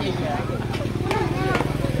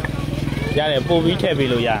ရတယ်ပို့ပြီးထည့်ပေး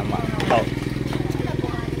လို့ရမှာဟုတ်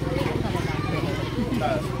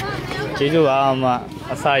ကျေးဇူးပါအမ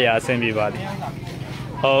အစရအဆင်ပြေပါသည်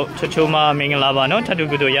ဟုတ်ချွတ်ချိုးမမင်္ဂလာပါနော်ထပ်တူ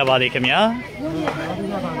ကုသိုလ်ရပါသေးခင်ဗျာ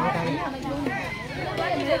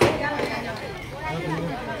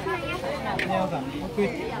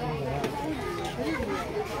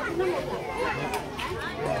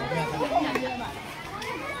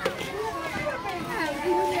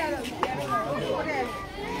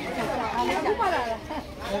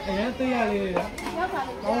အဲ့ဒါတရားလေးလား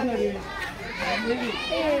ကောင်းတယ်ဒီ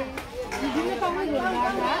နေ့ကောင်းလို့လာတာ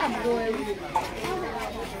မတော်ဘူး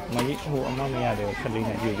မကြီးဟိုအမမရတယ်ခလေး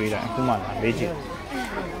နဲ့ယူပေးတာအခုမှလာလေးချင်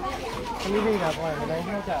ခလေးလေးကပေါ့မတိုင်း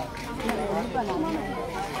နှောက်ကြ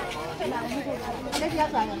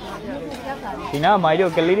ဒီနားမိုင်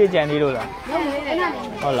တို့ကလေးလေးကြံသေးလို့လား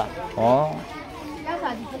ဟုတ်လားဩရောက်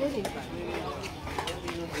စားဒီကလေးလေး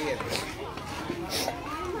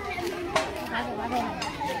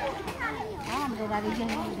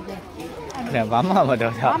เนี่ยဘာမှမ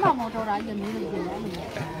တော်တာဘာမှမတော်တာကြီးမျိုးလေးကြီး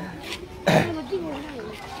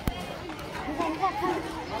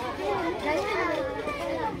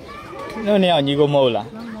နော်နေအောင်ညီကိုမဟုတ်လား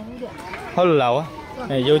ဟုတ်လို့လားဝါ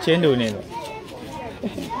အဲရုပ်ချင်းတူနေလို့ဟ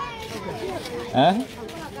မ်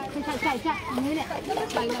ချက်မင်းနဲ့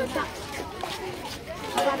ပိုင်လို့ချက်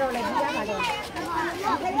ဘာတော့လဲဒီရမှာတော့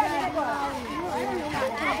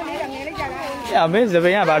အဲ့မင်းစပ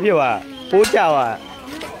င်းကဘာဖြစ်သွားပိုးကြသွား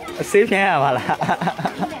အစေးဖြန်းရပါလား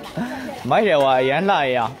မိုက်တယ်ကွာအရန်လှရ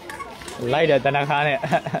အောင်လိုက်တယ်တနခါနဲ့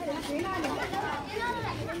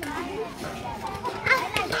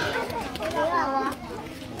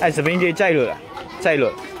အဲ့စပင်းကြီးကြိုက်လို့လားကြိုက်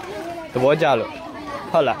လို့သဘောကျလို့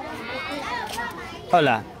ဟုတ်လား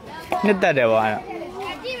နှစ်သက်တယ်ကွာအဲ့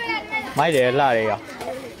မိုက်တယ်လှတယ်ရော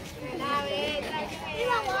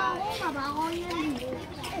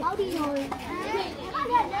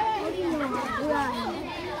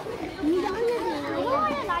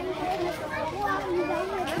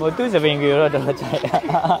我肚子病给了多少钱？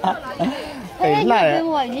哎，烂了。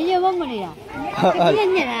我人家问不了呀，人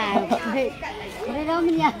家呢，我老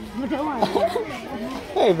们家不懂啊。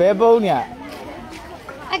哎，别包呢。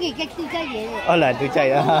啊，给都在爷爷。哦，来都在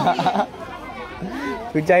呀，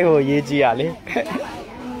都在我爷子啊嘞。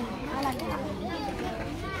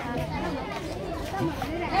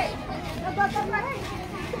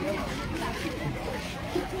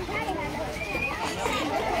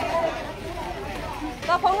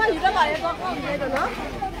có phong hoa gì đó lại có gì đây rồi nữa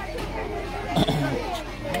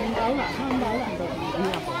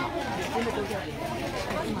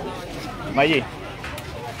mấy gì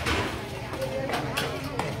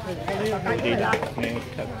đi là nên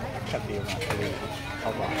thật điều mà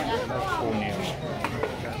không phải khu nèo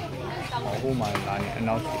ở khu mà là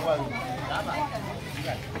nó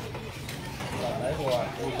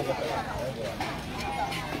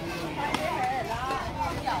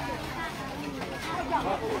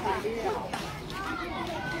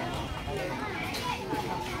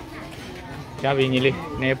जा भी नहीं ले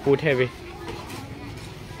ने पूठे भी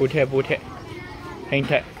पूठे hình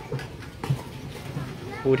thế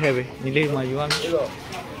पूठे भी नहीं ले mà युवा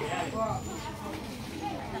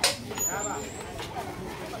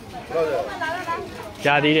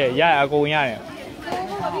जा đi để जा à cô nha này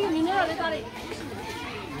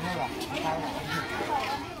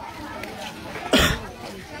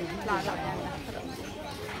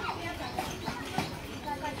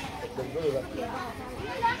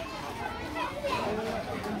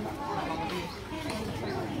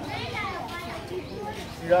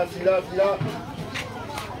xì ra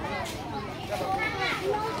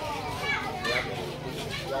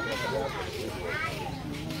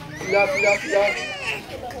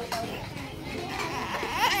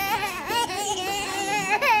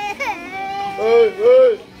ơi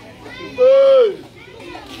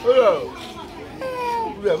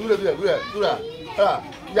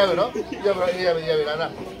ra về đó ra về nè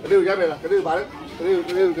cái điều ra về là cái điều bà đấy cái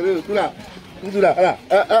điều chú là chú là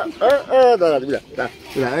đó là bây giờ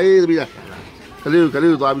ấy bây giờ cái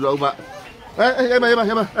điều tòa bây giờ ông ạ em mà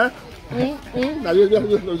là điều lệ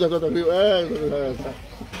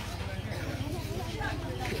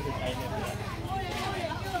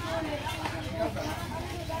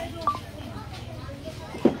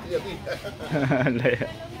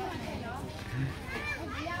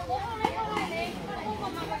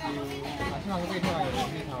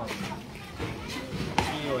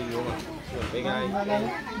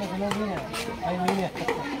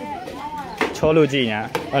cho lô gì nhỉ?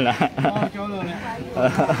 Là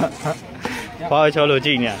bao cho lô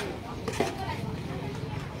gì nhỉ?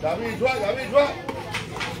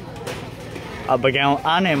 À bây giờ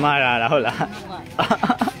anh em mà ra là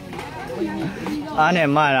anh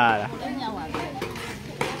em mà ra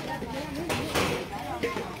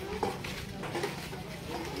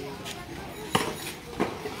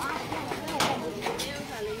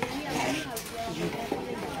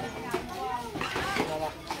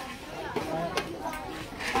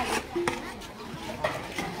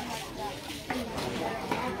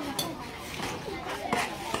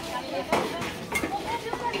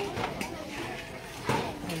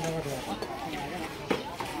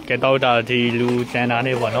cái tàu đã thì lưu trên đó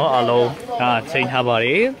này bọn nó alo à xin thà bảo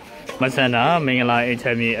đi mà xem đó mình lại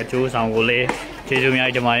xem mi ở chỗ sang của lê chỉ dùng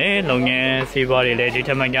ai cho mày lâu nghe si bảo đi lê chỉ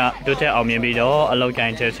thêm mình nhá tôi thấy ở miền Bắc đó alo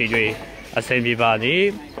cái chơi si chơi ở xem bị bảo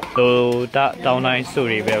đi tôi đã tàu này xử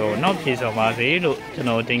lý về nó chỉ xong mà gì lúc cho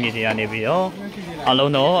nó tính cái gì anh đi đó alo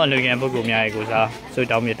nó anh nghe bố cùng nhà của sao tôi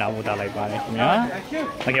tàu miền Nam ta lại bảo này nhá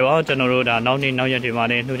mà cái bảo cho nó đã nấu nên nấu như thế mà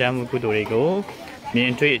nên tôi đang một cái tuổi của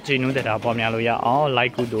miền Tây chỉ nuôi để đào bom nhà lôi ở lại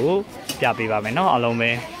cụ đủ bia bì bà mẹ nó ở lâu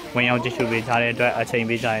mẹ mìnhเอาchỉ chuẩn bị ra để ở trên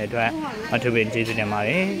bị ra để ở chuẩn bị chỉ để mà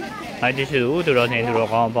đấy lại chỉ đủ từ đó nên từ đó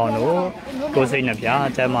có bao nhiêu cố sinh là bia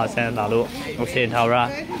trái mà sen là luôn ok thao ra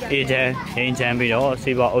ý chế hiện trên bị đó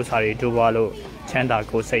si bảo áo sari tu bảo luôn chân đã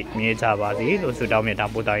cố sinh miếng chả bà gì luôn sự đào miếng đào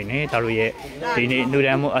bột này nè thao rồi thì nè nuôi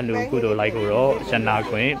em một anh luôn cụ đủ lại cụ đó chân nào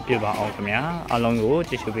cũng biết bảo ông cái mía ở lâu ngủ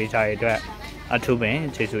chỉ chuẩn bị ra để ở chuẩn bị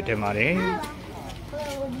chỉ chuẩn để mà đấy